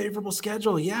very favorable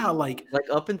schedule. Yeah, like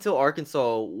up until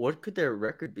Arkansas, what could their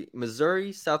record be?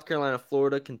 Missouri, South Carolina,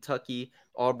 Florida, Kentucky,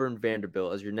 Auburn,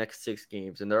 Vanderbilt as your next 6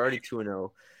 games, and they're already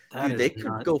 2-0. They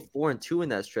could go 4-2 in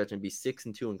that stretch and be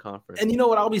 6-2 in conference. And you know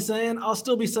what I'll be saying? I'll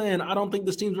still be saying I don't think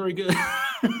this team's very good.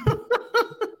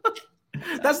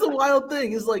 That's the wild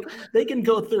thing. Is like they can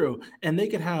go through and they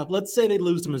could have. Let's say they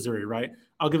lose to Missouri, right?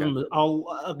 I'll give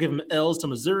them L's to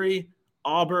Missouri,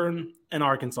 Auburn, and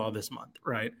Arkansas this month,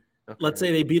 right? Okay. Let's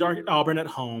say they beat Auburn at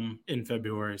home in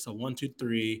February, so 1, 2,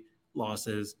 3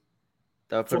 losses.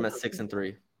 That would put them at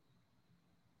 6-3.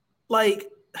 Like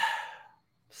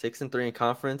 6-3 in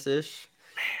conference ish,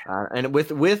 and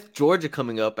with Georgia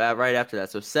coming up right after that,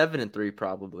 so 7-3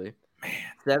 probably. Man,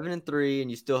 7-3, and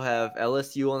you still have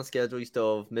LSU on the schedule. You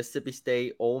still have Mississippi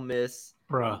State, Ole Miss,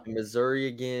 Missouri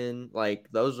again. Like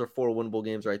those are 4 winnable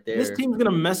games right there. This team's gonna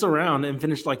mess around and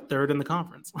finish like 3rd in the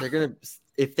conference. They're gonna,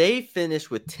 if they finish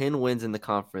with 10 wins in the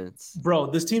conference, bro.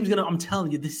 This team's gonna. I'm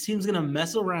telling you, this team's gonna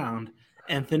mess around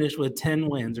and finish with 10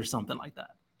 wins or something like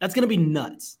that. That's gonna be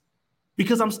nuts.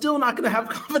 Because I'm still not going to have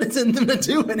confidence in them to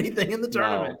do anything in the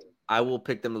tournament. No, I will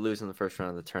pick them to lose in the first round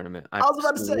of the tournament. I was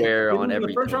about to say, on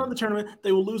everything. The first round of the tournament,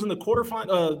 they will lose in the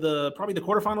quarterfinal, probably the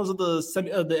quarterfinals of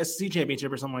the SEC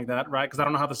championship or something like that, right? Because I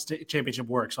don't know how the championship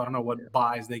works, so I don't know what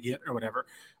buys they get or whatever.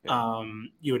 Yeah.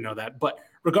 You would know that, but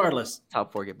regardless,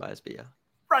 top 4 get buys, but yeah,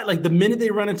 right. Like the minute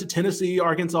they run into Tennessee,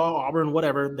 Arkansas, Auburn,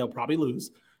 whatever, they'll probably lose.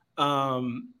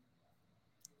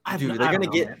 Dude, they're gonna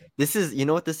get. This is, you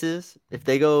know what this is? If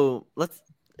they go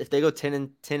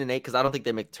 10-8, because I don't think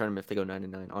they make the tournament if they go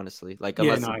 9-9. Honestly, like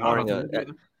unless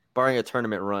barring a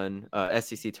tournament run,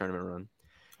 SEC tournament run.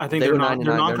 I think they're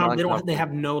non-conference. They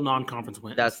have no non-conference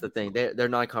wins. That's the thing. Their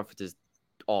non-conference is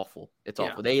awful. It's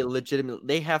awful. They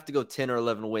legitimately have to go 10 or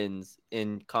 11 wins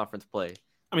in conference play.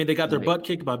 I mean, they got their butt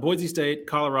kicked by Boise State,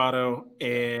 Colorado,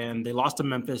 and they lost to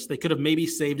Memphis. They could have maybe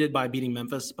saved it by beating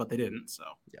Memphis, but they didn't. So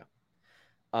yeah.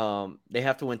 They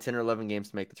have to win 10 or 11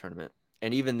 games to make the tournament.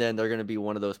 And even then, they're going to be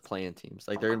one of those playing teams.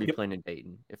 Like, they're going to be playing in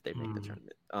Dayton if they make the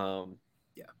tournament.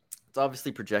 It's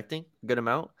obviously projecting a good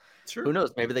amount. Sure. Who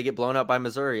knows? Maybe they get blown out by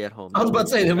Missouri at home. I was about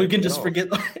to say, then we can just forget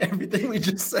everything we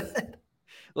just said.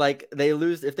 Like, if they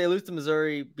lose to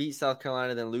Missouri, beat South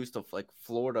Carolina, then lose to, like,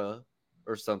 Florida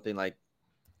or something, like,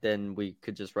 then we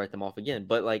could just write them off again.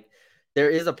 But, like, there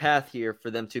is a path here for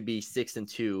them to be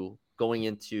 6-2 going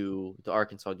into the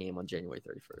Arkansas game on January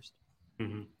 31st.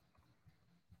 Mm-hmm.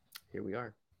 Here we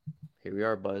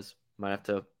are, Buzz. Might have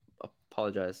to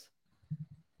apologize.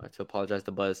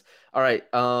 To Buzz. All right.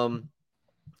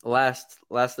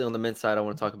 Lastly, on the men's side, I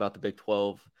want to talk about the Big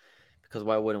 12 because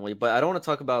why wouldn't we? But I don't want to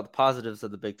talk about the positives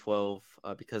of the Big 12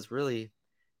 because really,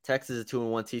 Texas is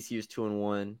 2-1, TCU is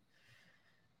 2-1.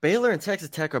 Baylor and Texas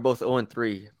Tech are both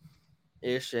 0-3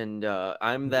 ish, and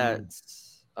I'm that.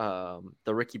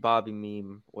 The Ricky Bobby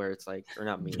meme where it's like, or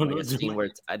not meme, like a scene where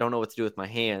I don't know what to do with my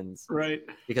hands, right?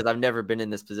 Because I've never been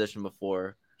in this position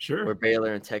before. Sure. Where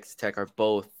Baylor and Texas Tech are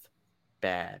both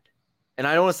bad, and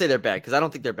I don't want to say they're bad because I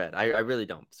don't think they're bad. I really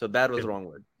don't. So bad was the wrong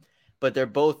word, but they're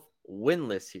both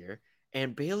winless here.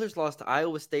 And Baylor's lost to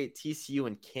Iowa State, TCU,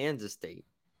 and Kansas State.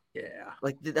 Yeah,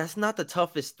 like that's not the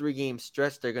toughest 3-game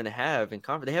stretch they're going to have in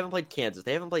conference. They haven't played Kansas.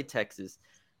 They haven't played Texas.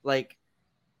 Like.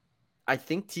 I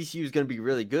think TCU is going to be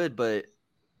really good, but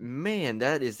man,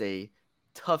 that is a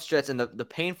tough stretch. And the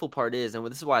painful part is, and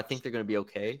this is why I think they're going to be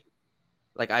okay.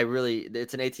 Like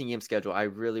it's an 18-game schedule. I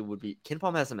really would be.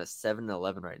 KenPom has them at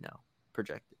 7-11 right now,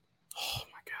 projected. Oh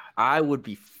my God. I would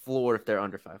be floored if they're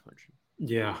under 500.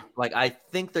 Yeah. Like I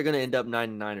think they're going to end up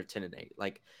 9-9 or 10-8.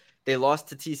 Like they lost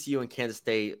to TCU and Kansas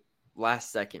State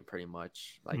last second, pretty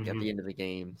much. Like at the end of the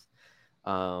games.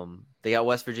 They got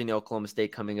West Virginia, Oklahoma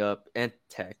State coming up, and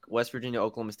Tech. West Virginia,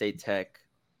 Oklahoma State, Tech,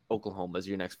 Oklahoma is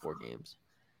your next 4 games.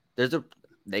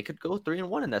 They could go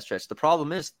 3-1 in that stretch. The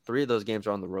problem is 3 of those games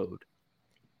are on the road,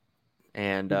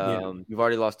 and you've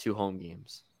already lost 2 home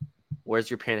games. Where's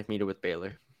your panic meter with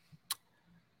Baylor?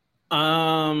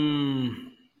 Man,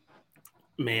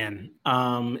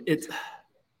 it's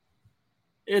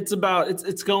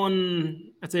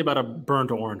going. I'd say about a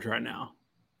burnt orange right now.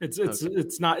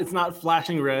 It's not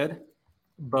flashing red,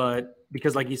 but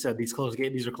because like you said, these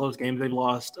are close games they've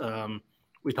lost.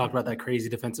 We talked about that crazy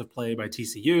defensive play by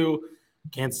TCU.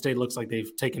 Kansas State looks like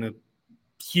they've taken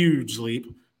huge leap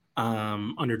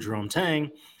under Jerome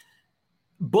Tang.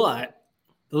 But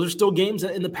those are still games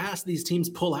that in the past these teams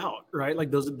pull out, right?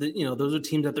 Like those are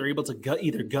teams that they're able to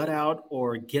either gut out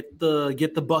or get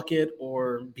the bucket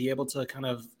or be able to kind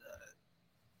of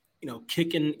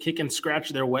kick and scratch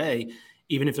their way,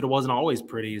 even if it wasn't always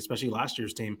pretty, especially last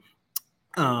year's team.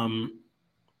 And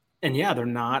yeah, they're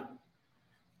not.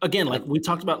 Again, like we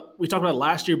talked about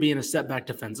last year being a setback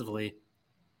defensively.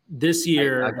 This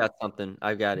year, I got something.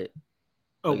 I got it.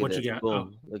 Oh, what you got?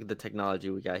 Boom. Oh. Look at the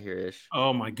technology we got here, Ish.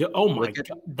 Oh my god! Oh my god!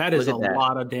 That is a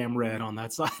lot of damn red on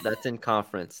that side. That's in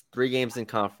conference. 3 games in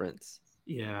conference.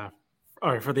 Yeah.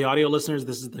 All right. For the audio listeners,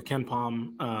 this is the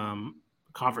KenPom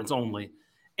conference only.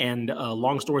 And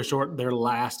long story short, they're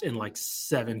last in like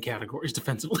 7 categories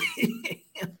defensively.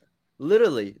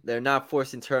 Literally, they're not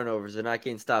forcing turnovers. They're not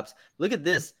getting stops. Look at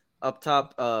this up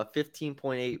top,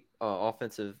 15.8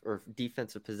 offensive or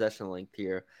defensive possession length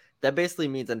here. That basically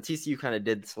means, and TCU kind of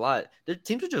did this a lot, their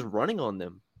teams are just running on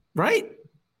them. Right.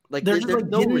 Like there's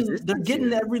no resistance. They're getting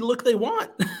here. Every look they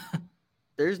want.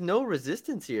 There's no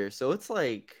resistance here. So it's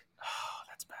like, oh,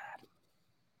 that's bad.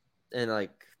 And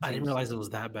like, I didn't realize it was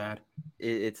that bad.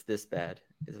 It's this bad.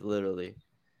 It's literally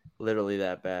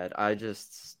that bad.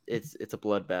 It's a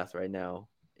bloodbath right now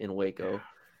in Waco.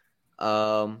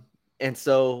 Yeah. And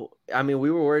so, I mean, we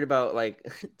were worried about like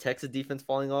Texas defense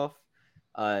falling off.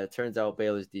 It turns out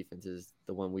Baylor's defense is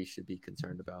the one we should be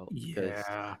concerned about.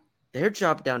 Yeah. They're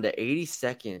dropped down to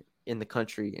 82nd in the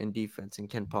country in defense in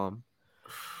KenPom.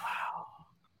 Wow.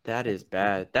 That is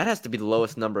bad. That has to be the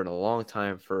lowest number in a long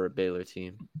time for a Baylor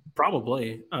team.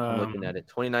 Probably. I'm looking at it.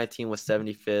 2019 was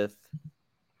 75th. Man.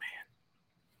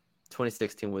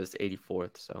 2016 was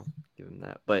 84th, so give them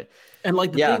that. But and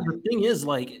like the thing is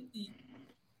like –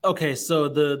 okay, so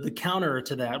the counter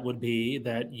to that would be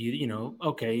that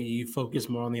you focus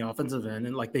more on the offensive end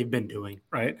and like they've been doing,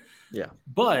 right? Yeah.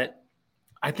 But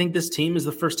I think this team is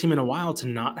the first team in a while to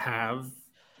not have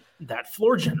that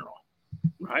floor general,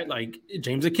 right? Like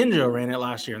James Akinjo ran it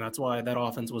last year, and that's why that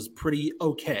offense was pretty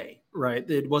okay, right?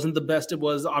 It wasn't the best. It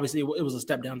was obviously it was a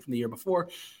step down from the year before,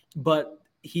 but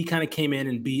he kind of came in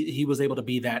and he was able to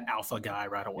be that alpha guy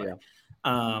right away. Yeah.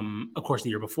 Of course, the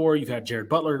year before, you've had Jared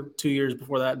Butler 2 years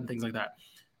before that and things like that.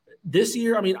 This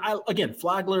year, I mean,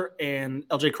 Flagler and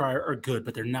LJ Cryer are good,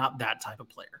 but they're not that type of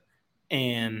player.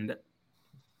 And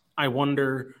I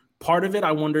wonder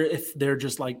if they're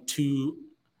just like I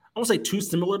won't say too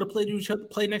similar to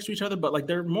play next to each other, but like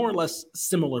they're more or less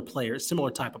similar players, similar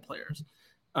type of players,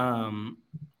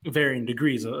 varying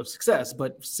degrees of success,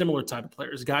 but similar type of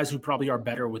players, guys who probably are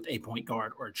better with a point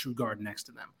guard or a true guard next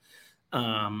to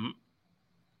them.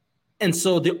 And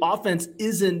so the offense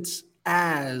isn't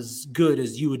as good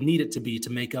as you would need it to be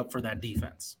to make up for that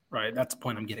defense, right? That's the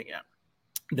point I'm getting at.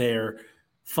 They're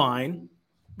fine.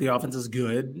 The offense is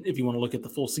good. If you want to look at the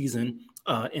full season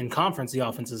in conference, the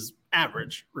offense is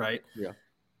average, right? Yeah.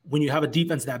 When you have a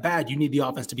defense that bad, you need the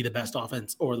offense to be the best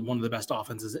offense or one of the best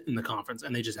offenses in the conference,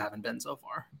 and they just haven't been so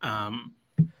far.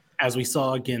 As we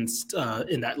saw against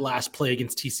in that last play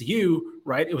against TCU,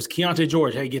 right? It was Keontae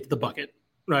George, hey, get to the bucket.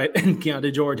 Right. And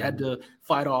Keontae George had to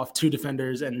fight off 2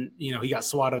 defenders and, he got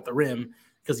swatted at the rim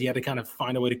because he had to kind of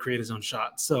find a way to create his own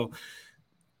shot. So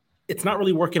it's not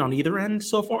really working on either end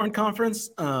so far in conference.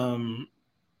 And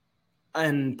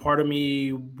part of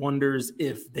me wonders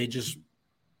if they just,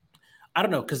 I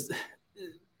don't know, because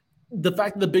the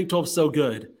fact that the Big 12 is so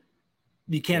good,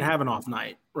 you can't have an off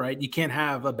night, right? You can't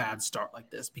have a bad start like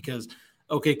this because,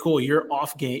 okay, cool. Your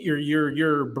off game,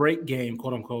 your break game,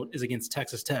 quote unquote, is against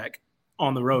Texas Tech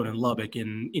on the road in Lubbock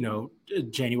in,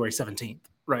 January 17th,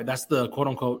 right? That's the quote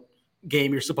unquote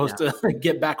game you're supposed to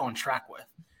get back on track with.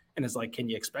 And it's like, can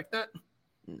you expect that?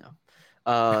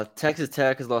 No. Texas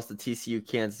Tech has lost to TCU,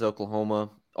 Kansas,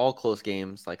 Oklahoma, all close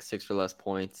games, like 6 or less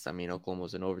points. I mean, Oklahoma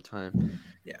was in overtime.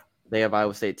 Yeah. They have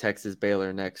Iowa State, Texas,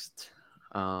 Baylor next.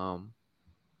 I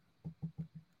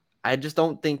just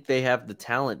don't think they have the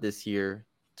talent this year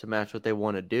to match what they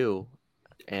want to do.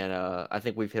 And I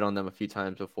think we've hit on them a few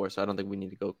times before, so I don't think we need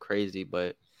to go crazy.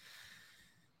 But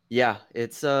yeah,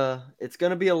 it's going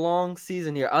to be a long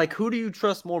season here. Like, who do you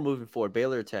trust more moving forward,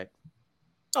 Baylor or Tech?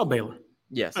 Oh, Baylor.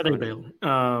 Yes, I think Baylor.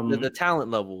 The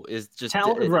talent level is just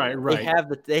right.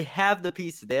 They have the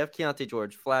pieces. They have Keontae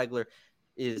George. Flagler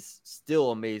is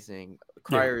still amazing.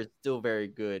 Cryer is still very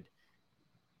good.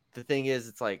 The thing is,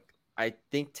 it's like I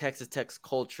think Texas Tech's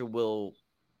culture will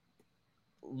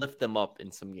lift them up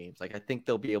in some games. Like I think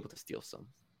they'll be able to steal some.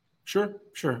 Sure.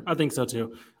 I think so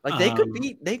too. Like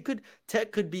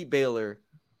Tech could beat Baylor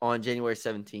on January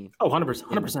 17th. Oh,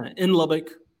 100%. In Lubbock.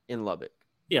 In Lubbock.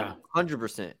 Yeah.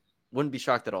 100%. Wouldn't be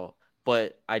shocked at all.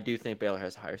 but I do think Baylor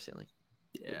has a higher ceiling.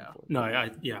 Yeah, no,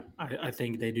 I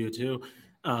think they do too.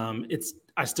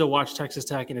 I still watch Texas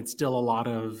Tech, and it's still a lot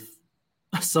of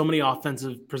so many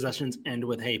offensive possessions end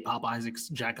with, hey, Pop Isaac's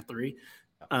jack of three.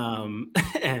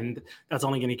 And that's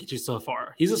only going to get you so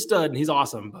far. He's a stud and he's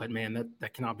awesome, but man,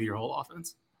 that cannot be your whole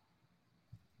offense.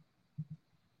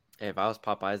 Hey, if I was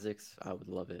Pop Isaacs, I would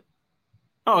love it.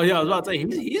 Oh yeah, I was about to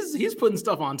say he's putting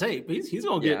stuff on tape. He's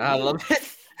gonna get. I love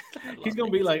it. He's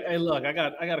gonna be like, hey, look, I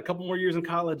got a couple more years in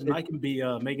college, and I can be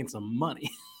making some money.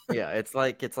 Yeah, it's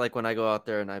like when I go out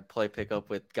there and I play pickup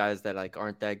with guys that like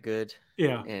aren't that good.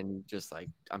 Yeah, and just like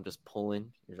I'm just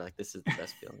pulling. You're like, this is the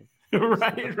best feeling.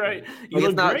 right. Like,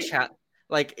 it's not chat.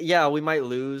 Like, yeah, we might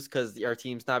lose because our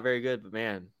team's not very good, but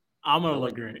man, I'm gonna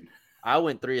look great. I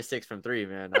went 3 of 6 from 3,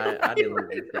 man. I didn't lose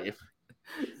this game.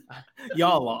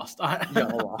 Y'all lost.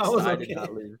 Y'all lost. I did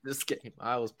not lose this game.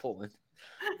 I was pulling.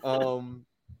 All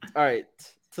right,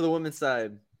 to the women's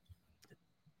side.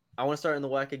 I want to start in the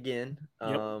WAC again.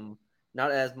 Yep.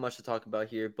 Not as much to talk about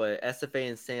here, but SFA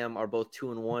and Sam are both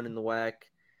 2-1 in the WAC.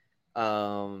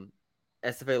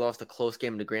 SFA lost a close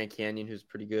game to Grand Canyon, who's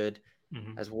pretty good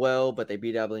as well, but they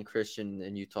beat Abilene Christian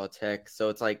and Utah Tech. So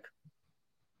it's like,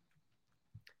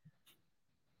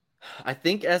 I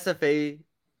think SFA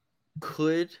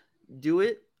could do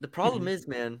it. The problem is,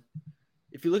 man,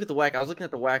 if you look at the WAC, I was looking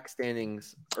at the WAC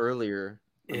standings earlier.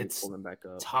 It's pull them back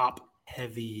up. Top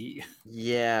heavy.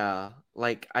 Yeah,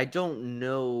 like I don't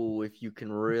know if you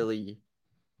can really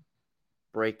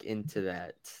break into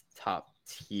that top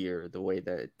tier the way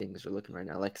that things are looking right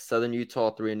now. Like Southern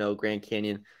Utah 3-0, Grand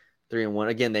Canyon 3-1.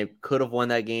 Again, they could have won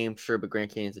that game, sure, but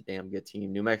Grand Canyon's a damn good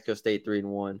team. New Mexico State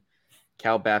 3-1,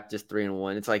 Cal Baptist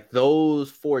 3-1. It's like those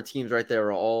 4 teams right there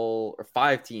are all, or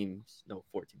 5 teams, no,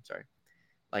 4 teams, sorry,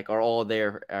 like are all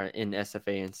there in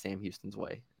SFA and Sam Houston's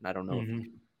way. And I don't know if you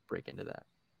can break into that.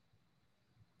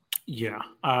 Yeah,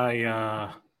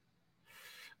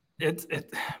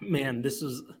 man, this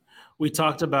is, we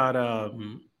talked about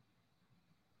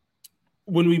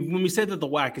when we say that the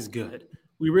WAC is good,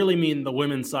 we really mean the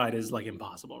women's side is like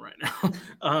impossible right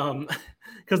now.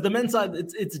 Because the men's side,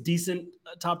 it's decent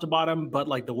top to bottom, but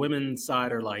like the women's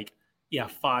side are like,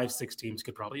 5-6 teams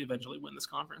could probably eventually win this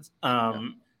conference.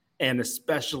 And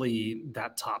especially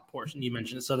that top portion. You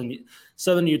mentioned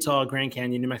Southern Utah, Grand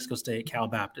Canyon, New Mexico State, Cal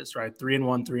Baptist, right?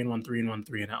 3-1, 3-1, 3-1,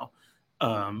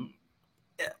 3-0.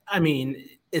 I mean,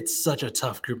 it's such a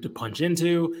tough group to punch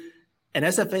into. And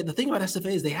SFA, the thing about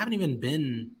SFA is they haven't even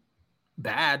been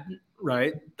bad,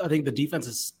 right? I think the defense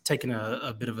has taken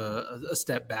a bit of a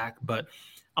step back, but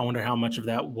I wonder how much of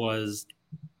that was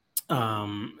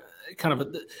kind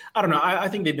of I don't know. I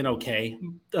think they've been okay.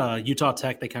 Utah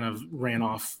Tech, they kind of ran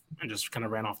off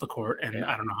the court, and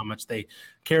I don't know how much they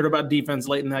cared about defense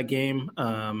late in that game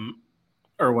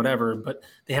or whatever, but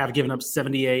they have given up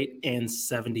 78 and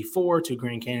 74 to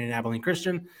Grand Canyon and Abilene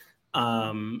Christian,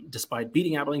 despite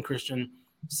beating Abilene Christian.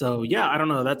 So I don't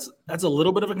know. That's a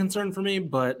little bit of a concern for me,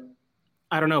 but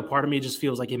I don't know. Part of me just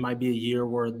feels like it might be a year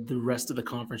where the rest of the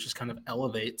conference just kind of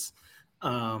elevates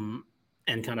and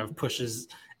kind of pushes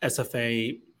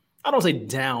SFA, I don't say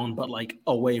down, but like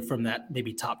away from that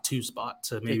maybe top 2 spot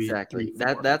to maybe exactly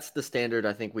 3, that's the standard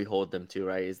I think we hold them to,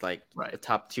 right? Is like a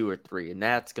top 2 or 3, and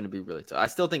that's going to be really tough. I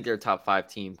still think they're a top 5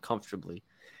 team comfortably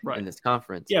in this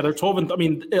conference. Yeah, they're 12. And I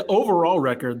mean, overall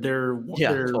record, they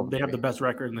have the best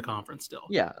record in the conference still.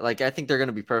 Yeah, like I think they're going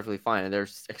to be perfectly fine, and they're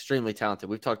extremely talented.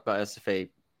 We've talked about SFA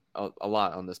a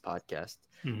lot on this podcast,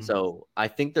 so I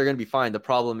think they're going to be fine. The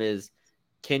problem is,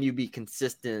 can you be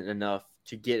consistent enough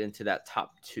to get into that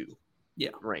top 2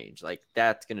 range? Like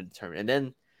that's going to determine. And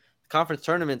then conference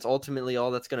tournaments, ultimately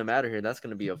all that's going to matter here, that's going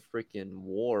to be a freaking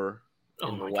war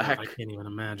in the WAC. God, I can't even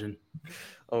imagine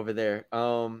over there.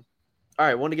 All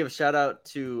right, want to give a shout out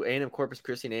to A&M Corpus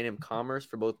Christi and A&M Commerce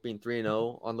for both being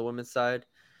 3-0 on the women's side.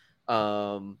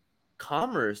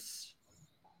 Commerce,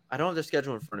 I don't have their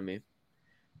schedule in front of me,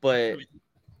 but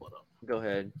go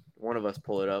ahead, one of us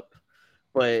pull it up.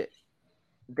 But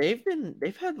they've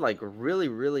had like really,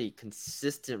 really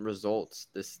consistent results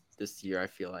this year. I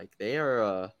feel like they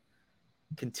are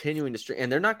continuing to string, and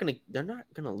they're not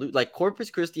gonna lose. Like Corpus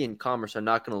Christi and Commerce are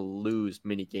not gonna lose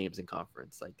many games in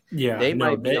conference. Like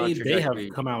they have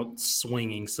come out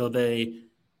swinging. So they've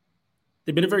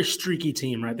been a very streaky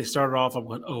team, right? They started off at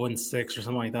 0-6 or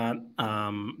something like that.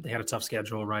 They had a tough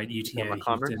schedule, right? UTA,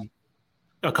 Houston.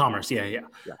 Commerce, yeah.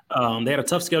 They had a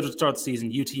tough schedule to start the season.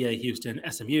 UTA, Houston,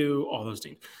 SMU, all those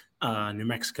teams. New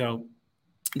Mexico.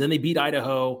 Then they beat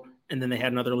Idaho, and then they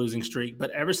had another losing streak.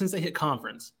 But ever since they hit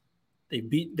conference, they've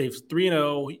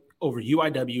 3-0 over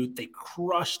UIW. They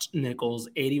crushed Nichols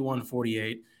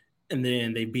 81-48. and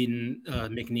then they've beaten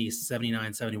McNeese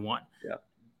 79-71. Yeah.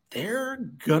 They're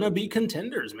gonna be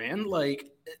contenders, man. Like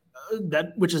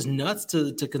that, which is nuts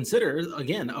to consider.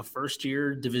 Again, a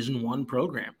first-year Division I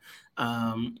program.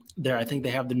 I think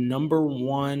they have the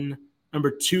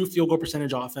number 2 field goal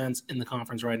percentage offense in the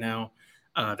conference right now.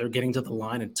 They're getting to the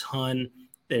line a ton.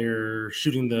 They're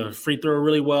shooting the free throw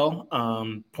really well.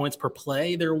 Points per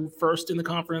play, they're first in the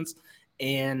conference.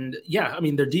 And yeah, I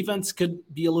mean, their defense could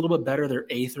be a little bit better. They're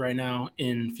 8th right now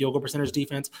in field goal percentage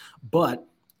defense, but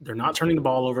they're not turning the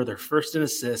ball over. They're first in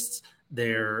assists.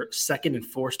 They're second in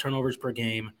forced turnovers per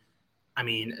game. I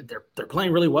mean, they're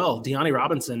playing really well. Deani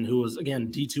Robinson, who was,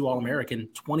 again, D2 All-American,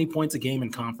 20 points a game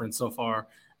in conference so far.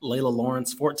 Layla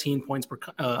Lawrence, 14 points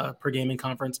per game in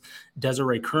conference.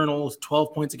 Desiree Colonel,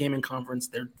 12 points a game in conference.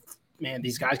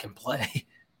 These guys can play.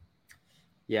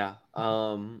 Yeah.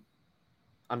 I'm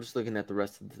just looking at the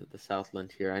rest of the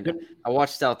Southland here. I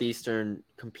watched Southeastern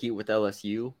compete with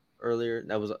LSU earlier.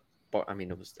 It was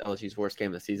LSU's worst game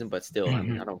of the season, but still, I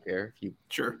mean, I don't care if you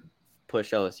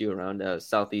push LSU around.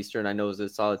 Southeastern, I know, is a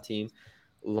solid team.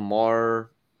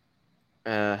 Lamar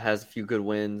has a few good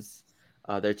wins.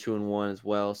 They're 2-1 as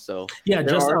well. So yeah,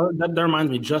 that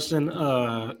reminds me. Justin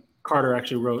Carter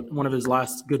actually wrote one of his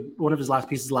last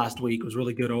pieces last week was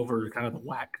really good over kind of the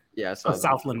WAC. Yeah, so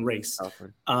Southland race.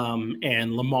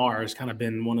 And Lamar has kind of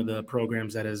been one of the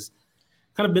programs that has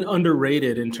kind of been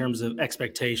underrated in terms of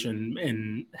expectation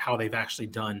and how they've actually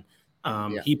done.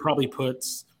 He probably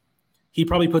puts I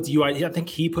think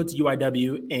he puts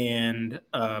UIW and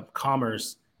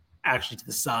Commerce actually to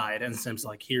the side and seems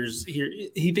like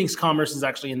he thinks Commerce is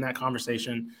actually in that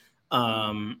conversation.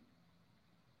 Actually,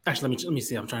 let me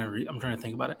see. I'm trying to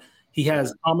think about it. He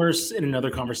has Commerce in another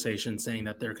conversation saying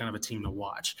that they're kind of a team to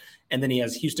watch. And then he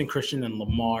has Houston Christian and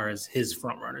Lamar as his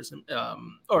front runners,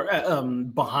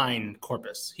 behind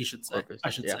Corpus, I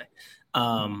should say.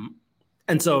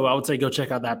 And so I would say go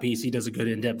check out that piece. He does a good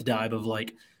in-depth dive of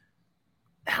like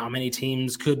how many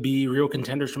teams could be real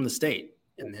contenders from the state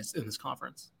in this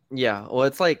conference. Yeah, well,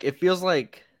 it feels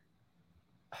like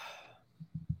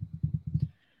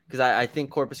because I think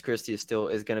Corpus Christi is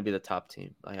going to be the top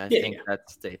team. Like I think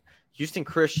that's safe. Houston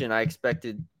Christian, I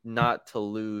expected not to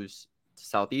lose to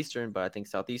Southeastern, but I think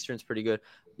Southeastern's pretty good.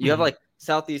 You have like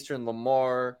Southeastern,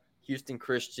 Lamar, Houston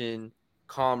Christian,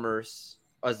 Commerce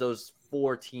as those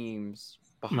 4 teams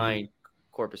behind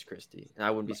Corpus Christi, and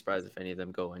I wouldn't be surprised if any of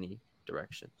them go any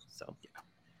direction. So,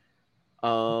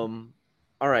 all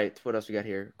right, what else we got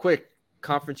here? Quick,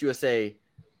 Conference USA.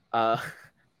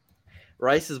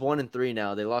 Rice is 1-3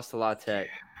 now. They lost to La Tech.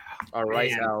 Our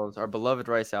Rice Owls, our beloved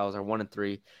Rice Owls, are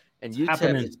 1-3, and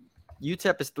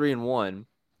UTEP is 3-1,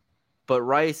 but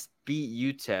Rice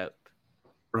beat UTEP.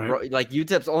 Right. Like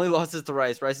UTEP's only losses to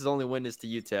Rice. Rice's only win is to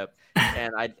UTEP,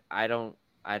 and I don't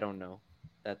know.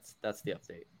 That's the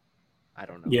update. I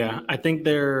don't know. Yeah, I think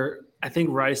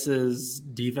Rice's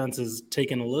defense has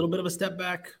taken a little bit of a step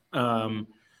back.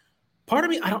 Part of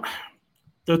me,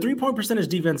 their 3-point percentage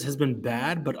defense has been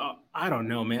bad, but I don't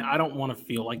know, man. I don't want to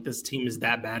feel like this team is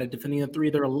that bad at defending a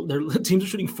 3. Their teams are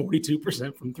shooting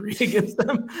 42% from 3 against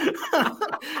them.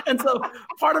 And so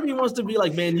part of me wants to be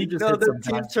like, man, you just their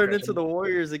team turned into the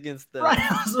Warriors against them. Right,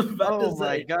 I was about to say,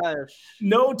 my gosh.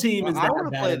 No team is that I want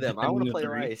to bad play at them. I want to play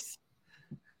defending a 3. Rice.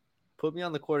 Put me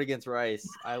on the court against Rice.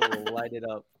 I will light it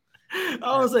up. I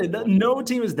want to say that no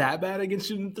team is that bad against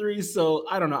shooting 3. So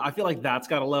I don't know. I feel like that's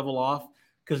got to level off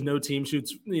because no team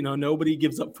shoots, nobody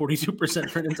gives up 42%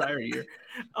 for an entire year.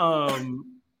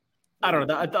 I don't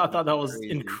know. I thought that was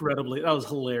that was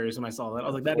hilarious when I saw that. I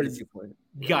was like, that is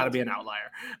got to be an outlier.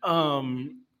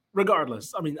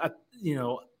 Regardless, I mean,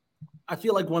 I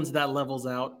feel like once that levels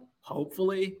out,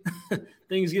 hopefully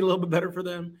things get a little bit better for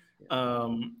them.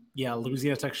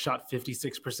 Louisiana Tech shot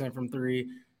 56% from 3,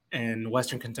 and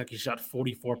Western Kentucky shot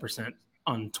 44%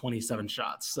 on 27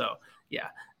 shots. So, yeah,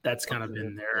 that's kind of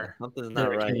been something's not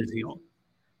right.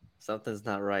 Something's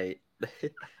not right.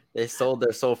 They sold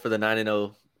their soul for the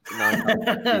 9-0.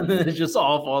 And then it just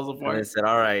all falls apart. And they said,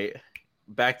 all right,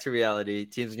 back to reality.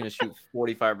 Team's going to shoot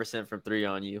 45% from 3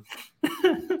 on you.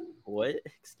 What?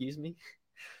 Excuse me?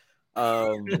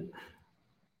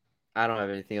 I don't have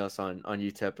anything else on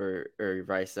UTEP or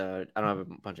Rice. I don't have a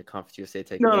bunch of Conference USA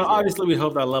takeaways. No, obviously we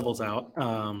hope that levels out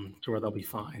to where they'll be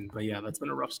fine. But yeah, that's been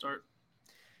a rough start.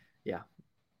 Yeah.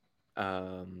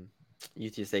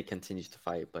 UTSA continues to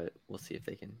fight, but we'll see if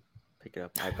they can pick it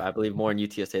up. I believe more in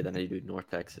UTSA than I do North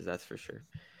Texas, that's for sure.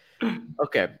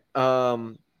 Okay.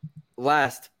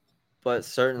 Last, but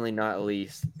certainly not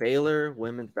least, Baylor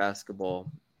women's basketball.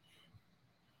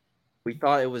 We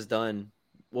thought it was done.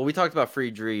 Well, we talked about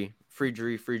Free Dree free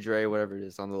Dre, whatever it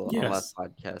is on the last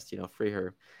podcast. Free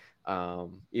her.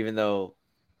 Even though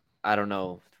I don't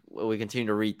know, we continue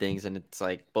to read things, and it's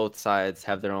like both sides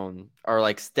have their own, are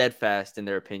like steadfast in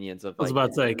their opinions of. I was about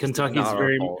to say Kentucky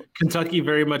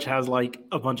very much has like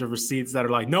a bunch of receipts that are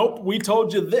like, nope, we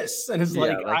told you this, and it's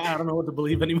like I don't know what to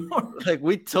believe anymore. Like,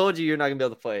 we told you you're not gonna be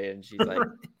able to play, and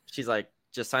she's like,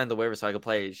 just sign the waiver so I can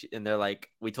play, and they're like,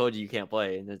 we told you can't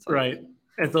play, and it's like, right.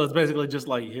 And so it's basically just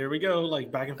like, here we go, like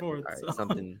back and forth. All right,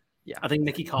 something. Yeah, I think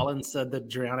Nikki Collins said that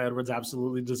Dreanna Edwards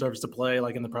absolutely deserves to play,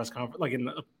 like in the press conference, like in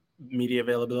the media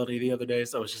availability the other day.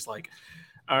 So it's just like,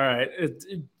 all right,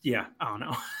 yeah, I don't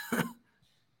know.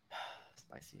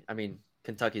 Spicy. I mean,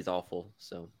 Kentucky's awful,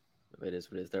 so it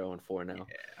is what it is. They're 0-4 now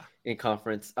in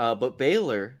conference. But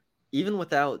Baylor, even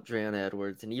without Dreanna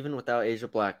Edwards and even without Asia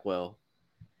Blackwell,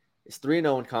 is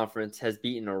 3-0 in conference. Has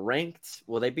beaten a ranked.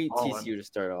 Well, they beat TCU to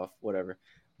start off, whatever.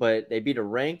 But they beat a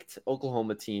ranked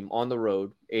Oklahoma team on the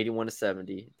road,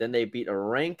 81-70. Then they beat a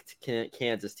ranked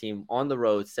Kansas team on the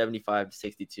road,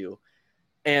 75-62.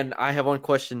 And I have one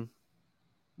question.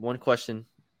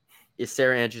 Is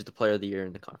Sarah Andrews the player of the year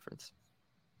in the conference?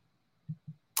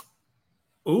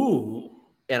 Ooh.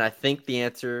 And I think the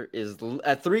answer is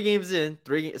at 3 games in,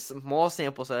 small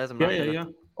sample size. I'm not going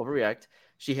to overreact.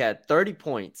 She had 30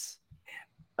 points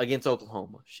against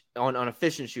Oklahoma on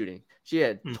efficient shooting. She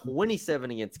had 27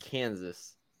 against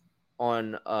Kansas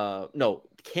on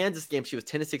Kansas game. She was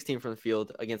 10-16 from the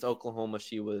field. Against Oklahoma,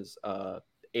 she was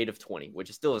 8 of 20,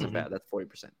 which still isn't bad. That's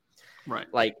 40%. Right.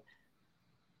 Like,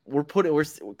 we're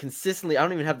consistently. I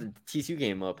don't even have the TCU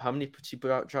game up. How many she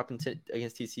put out dropping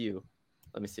against TCU?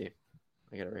 Let me see.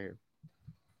 I got it right here.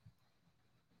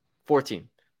 14.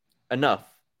 Enough.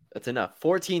 That's enough.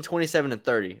 14, 27, and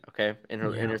 30. Okay, in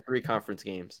her 3 conference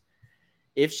games.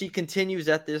 If she continues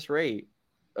at this rate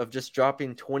of just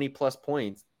dropping 20 plus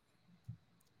points,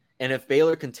 and if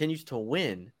Baylor continues to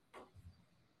win,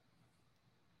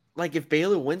 like if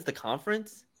Baylor wins the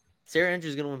conference, Sarah Andrews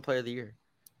is going to win Player of the Year.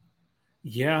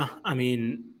 Yeah, I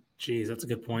mean, geez, that's a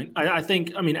good point. I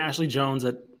think Ashley Jones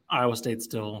at Iowa State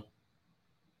still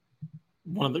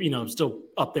one of the still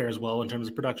up there as well in terms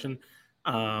of production.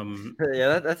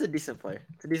 Yeah, that's a decent play.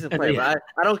 It's a decent play, but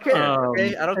I don't care.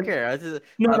 Okay, I don't care. I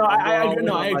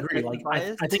agree. Like,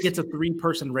 I think it's a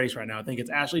 3-person race right now. I think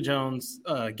it's Ashley Jones,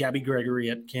 Gabby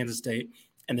Gregory at Kansas State,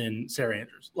 and then Sarah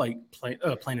Andrews. Like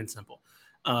plain and simple.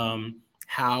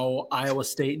 How Iowa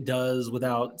State does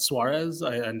without Suarez,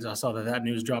 I saw that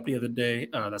news dropped the other day.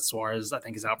 That Suarez, I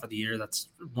think, is out for the year. That's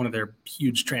one of their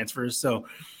huge transfers. So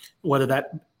whether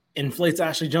that inflates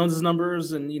Ashley Jones's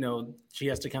numbers and she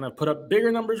has to kind of put up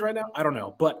bigger numbers right now, I don't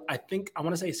know, but I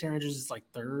want to say Sarah Andrews is like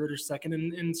 3rd or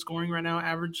 2nd in scoring right now,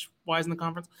 average wise in the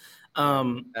conference.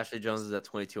 Ashley Jones is at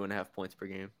 22.5 points per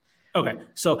game. Okay,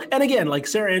 so and again, like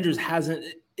Sarah Andrews hasn't,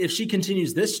 if she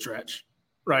continues this stretch,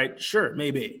 right, sure,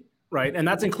 maybe, right, and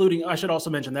that's including, I should also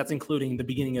mention, that's including the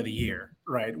beginning of the year,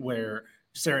 right, where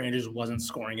Sarah Andrews wasn't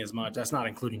scoring as much. That's not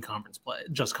including conference play,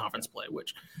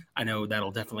 which I know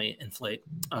that'll definitely inflate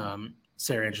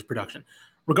Sarah Andrews' production.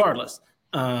 Regardless,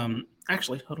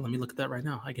 actually, hold on, let me look at that right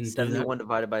now. I can 71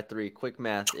 divided by 3. Quick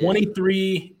math.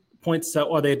 23.7.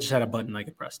 Oh, they just had a button I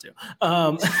could press too.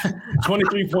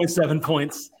 23.7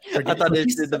 points. I thought they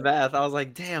did the math. I was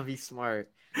like, damn, he's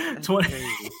smart. 20.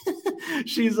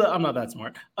 She's I'm not that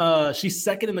smart. She's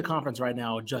 2nd in the conference right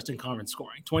now, just in conference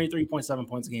scoring, 23.7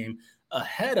 points a game,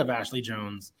 ahead of Ashley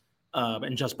Jones,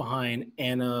 and just behind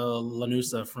Anna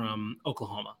Lanusa from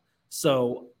Oklahoma.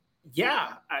 So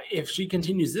yeah, if she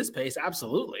continues this pace,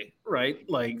 absolutely, right?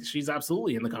 Like, she's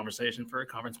absolutely in the conversation for a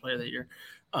conference player of the year.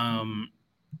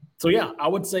 So yeah, I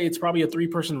would say it's probably a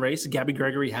 3-person race. Gabby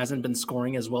Gregory hasn't been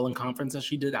scoring as well in conference as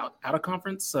she did out of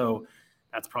conference, so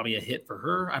that's probably a hit for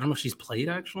her. I don't know if she's played,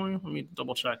 actually. Let me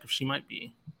double check if she might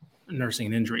be nursing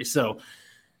an injury. So,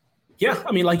 yeah,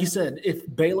 I mean, like you said,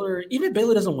 if Baylor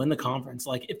doesn't win the conference,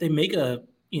 like if they make a,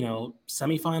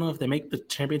 semifinal, if they make the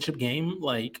championship game,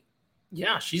 like,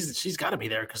 yeah, she's got to be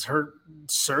there because her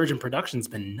surge in production's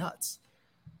been nuts.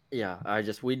 Yeah,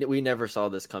 we never saw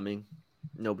this coming.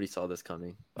 Nobody saw this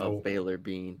coming of Baylor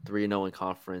being 3-0 in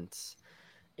conference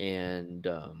and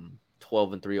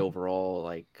 12-3 overall.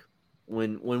 Like,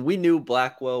 when we knew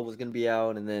Blackwell was going to be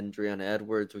out and then Dreanna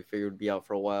Edwards, we figured would be out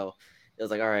for a while. It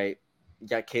was like, all right, you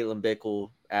got Caitlin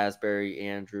Bickle, Asbury,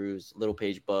 Andrews, Little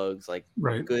Paige Bugs, like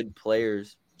good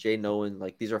players. Jay Nolan,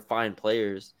 like these are fine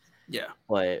players. Yeah.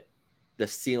 But the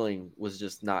ceiling was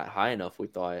just not high enough, we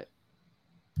thought.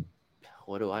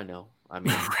 What do I know? I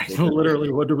mean,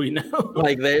 literally, what do we know?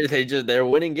 Like they're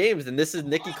winning games, and this is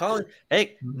Nikki Collins.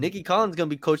 Hey, Nikki Collins is going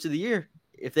to be coach of the year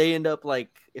if they end up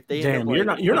Damn,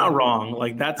 you're not wrong.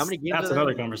 Like how many games that's are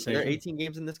another there? conversation. There are 18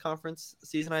 games in this conference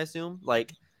season, I assume.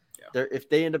 Like, Yeah. if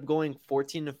they end up going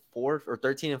 14-4 or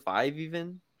 13-5,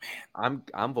 even,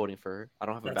 I'm voting for her. I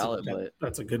don't have a ballot, but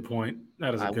that's a good point.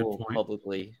 That is a good will point.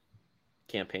 publicly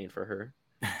campaign for her.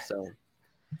 So,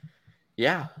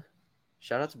 yeah,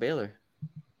 shout out to Baylor.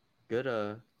 Good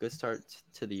start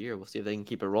to the year. We'll see if they can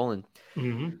keep it rolling.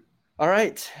 Mm-hmm. All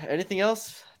right. Anything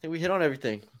else? I think we hit on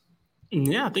everything.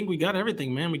 Yeah, I think we got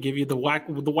everything, man. We gave you the WAC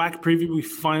preview. We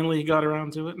finally got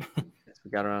around to it.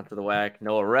 We got around to the WAC.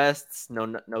 No arrests,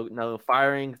 no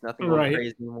firings, nothing going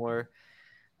crazy anymore.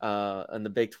 And the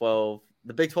Big 12.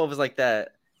 The Big 12 is like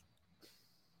that.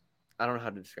 I don't know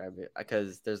how to describe it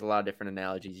because there's a lot of different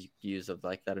analogies you can use of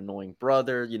like that annoying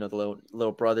brother, the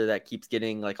little brother that keeps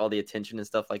getting like all the attention and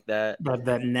stuff like that. But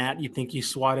that gnat you think you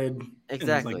swatted.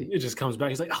 Exactly. It just comes back.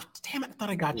 He's like, oh, damn it. I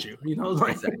thought I got you.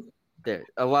 Like, exactly. There,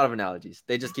 a lot of analogies.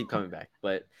 They just keep coming back.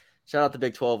 But shout out to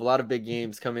Big 12. A lot of big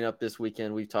games coming up this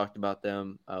weekend. We've talked about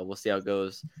them. We'll see how it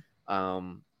goes.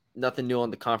 Nothing new on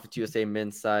the Conference USA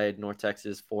men's side. North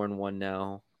Texas 4-1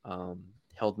 now.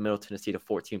 Held Middle Tennessee to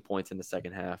 14 points in the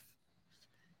second half.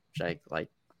 Which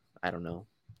I don't know.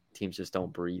 Teams just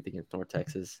don't breathe against North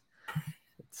Texas.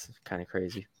 It's kind of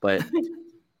crazy. But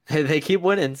they keep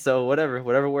winning, so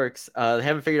whatever works. They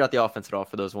haven't figured out the offense at all,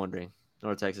 for those wondering.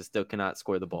 North Texas still cannot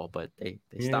score the ball, but they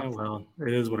stopped. Yeah, well,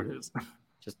 it is what it is.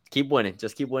 Just keep winning.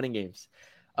 Just keep winning games.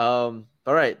 All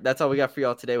right. That's all we got for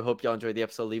y'all today. We hope y'all enjoyed the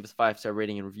episode. Leave us a 5-star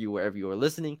rating and review wherever you are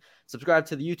listening. Subscribe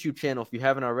to the YouTube channel if you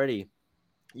haven't already.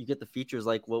 You get the features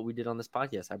like what we did on this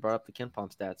podcast. I brought up the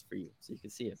KenPom stats for you so you can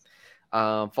see it.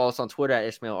 Follow us on Twitter at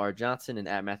Ishmael R. Johnson and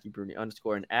at Matthew Bruni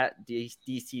 _ and at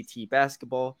DCT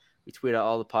Basketball. We tweet out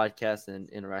all the podcasts and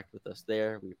interact with us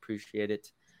there. We appreciate it.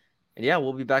 And yeah,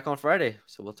 we'll be back on Friday.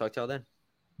 So we'll talk to y'all then.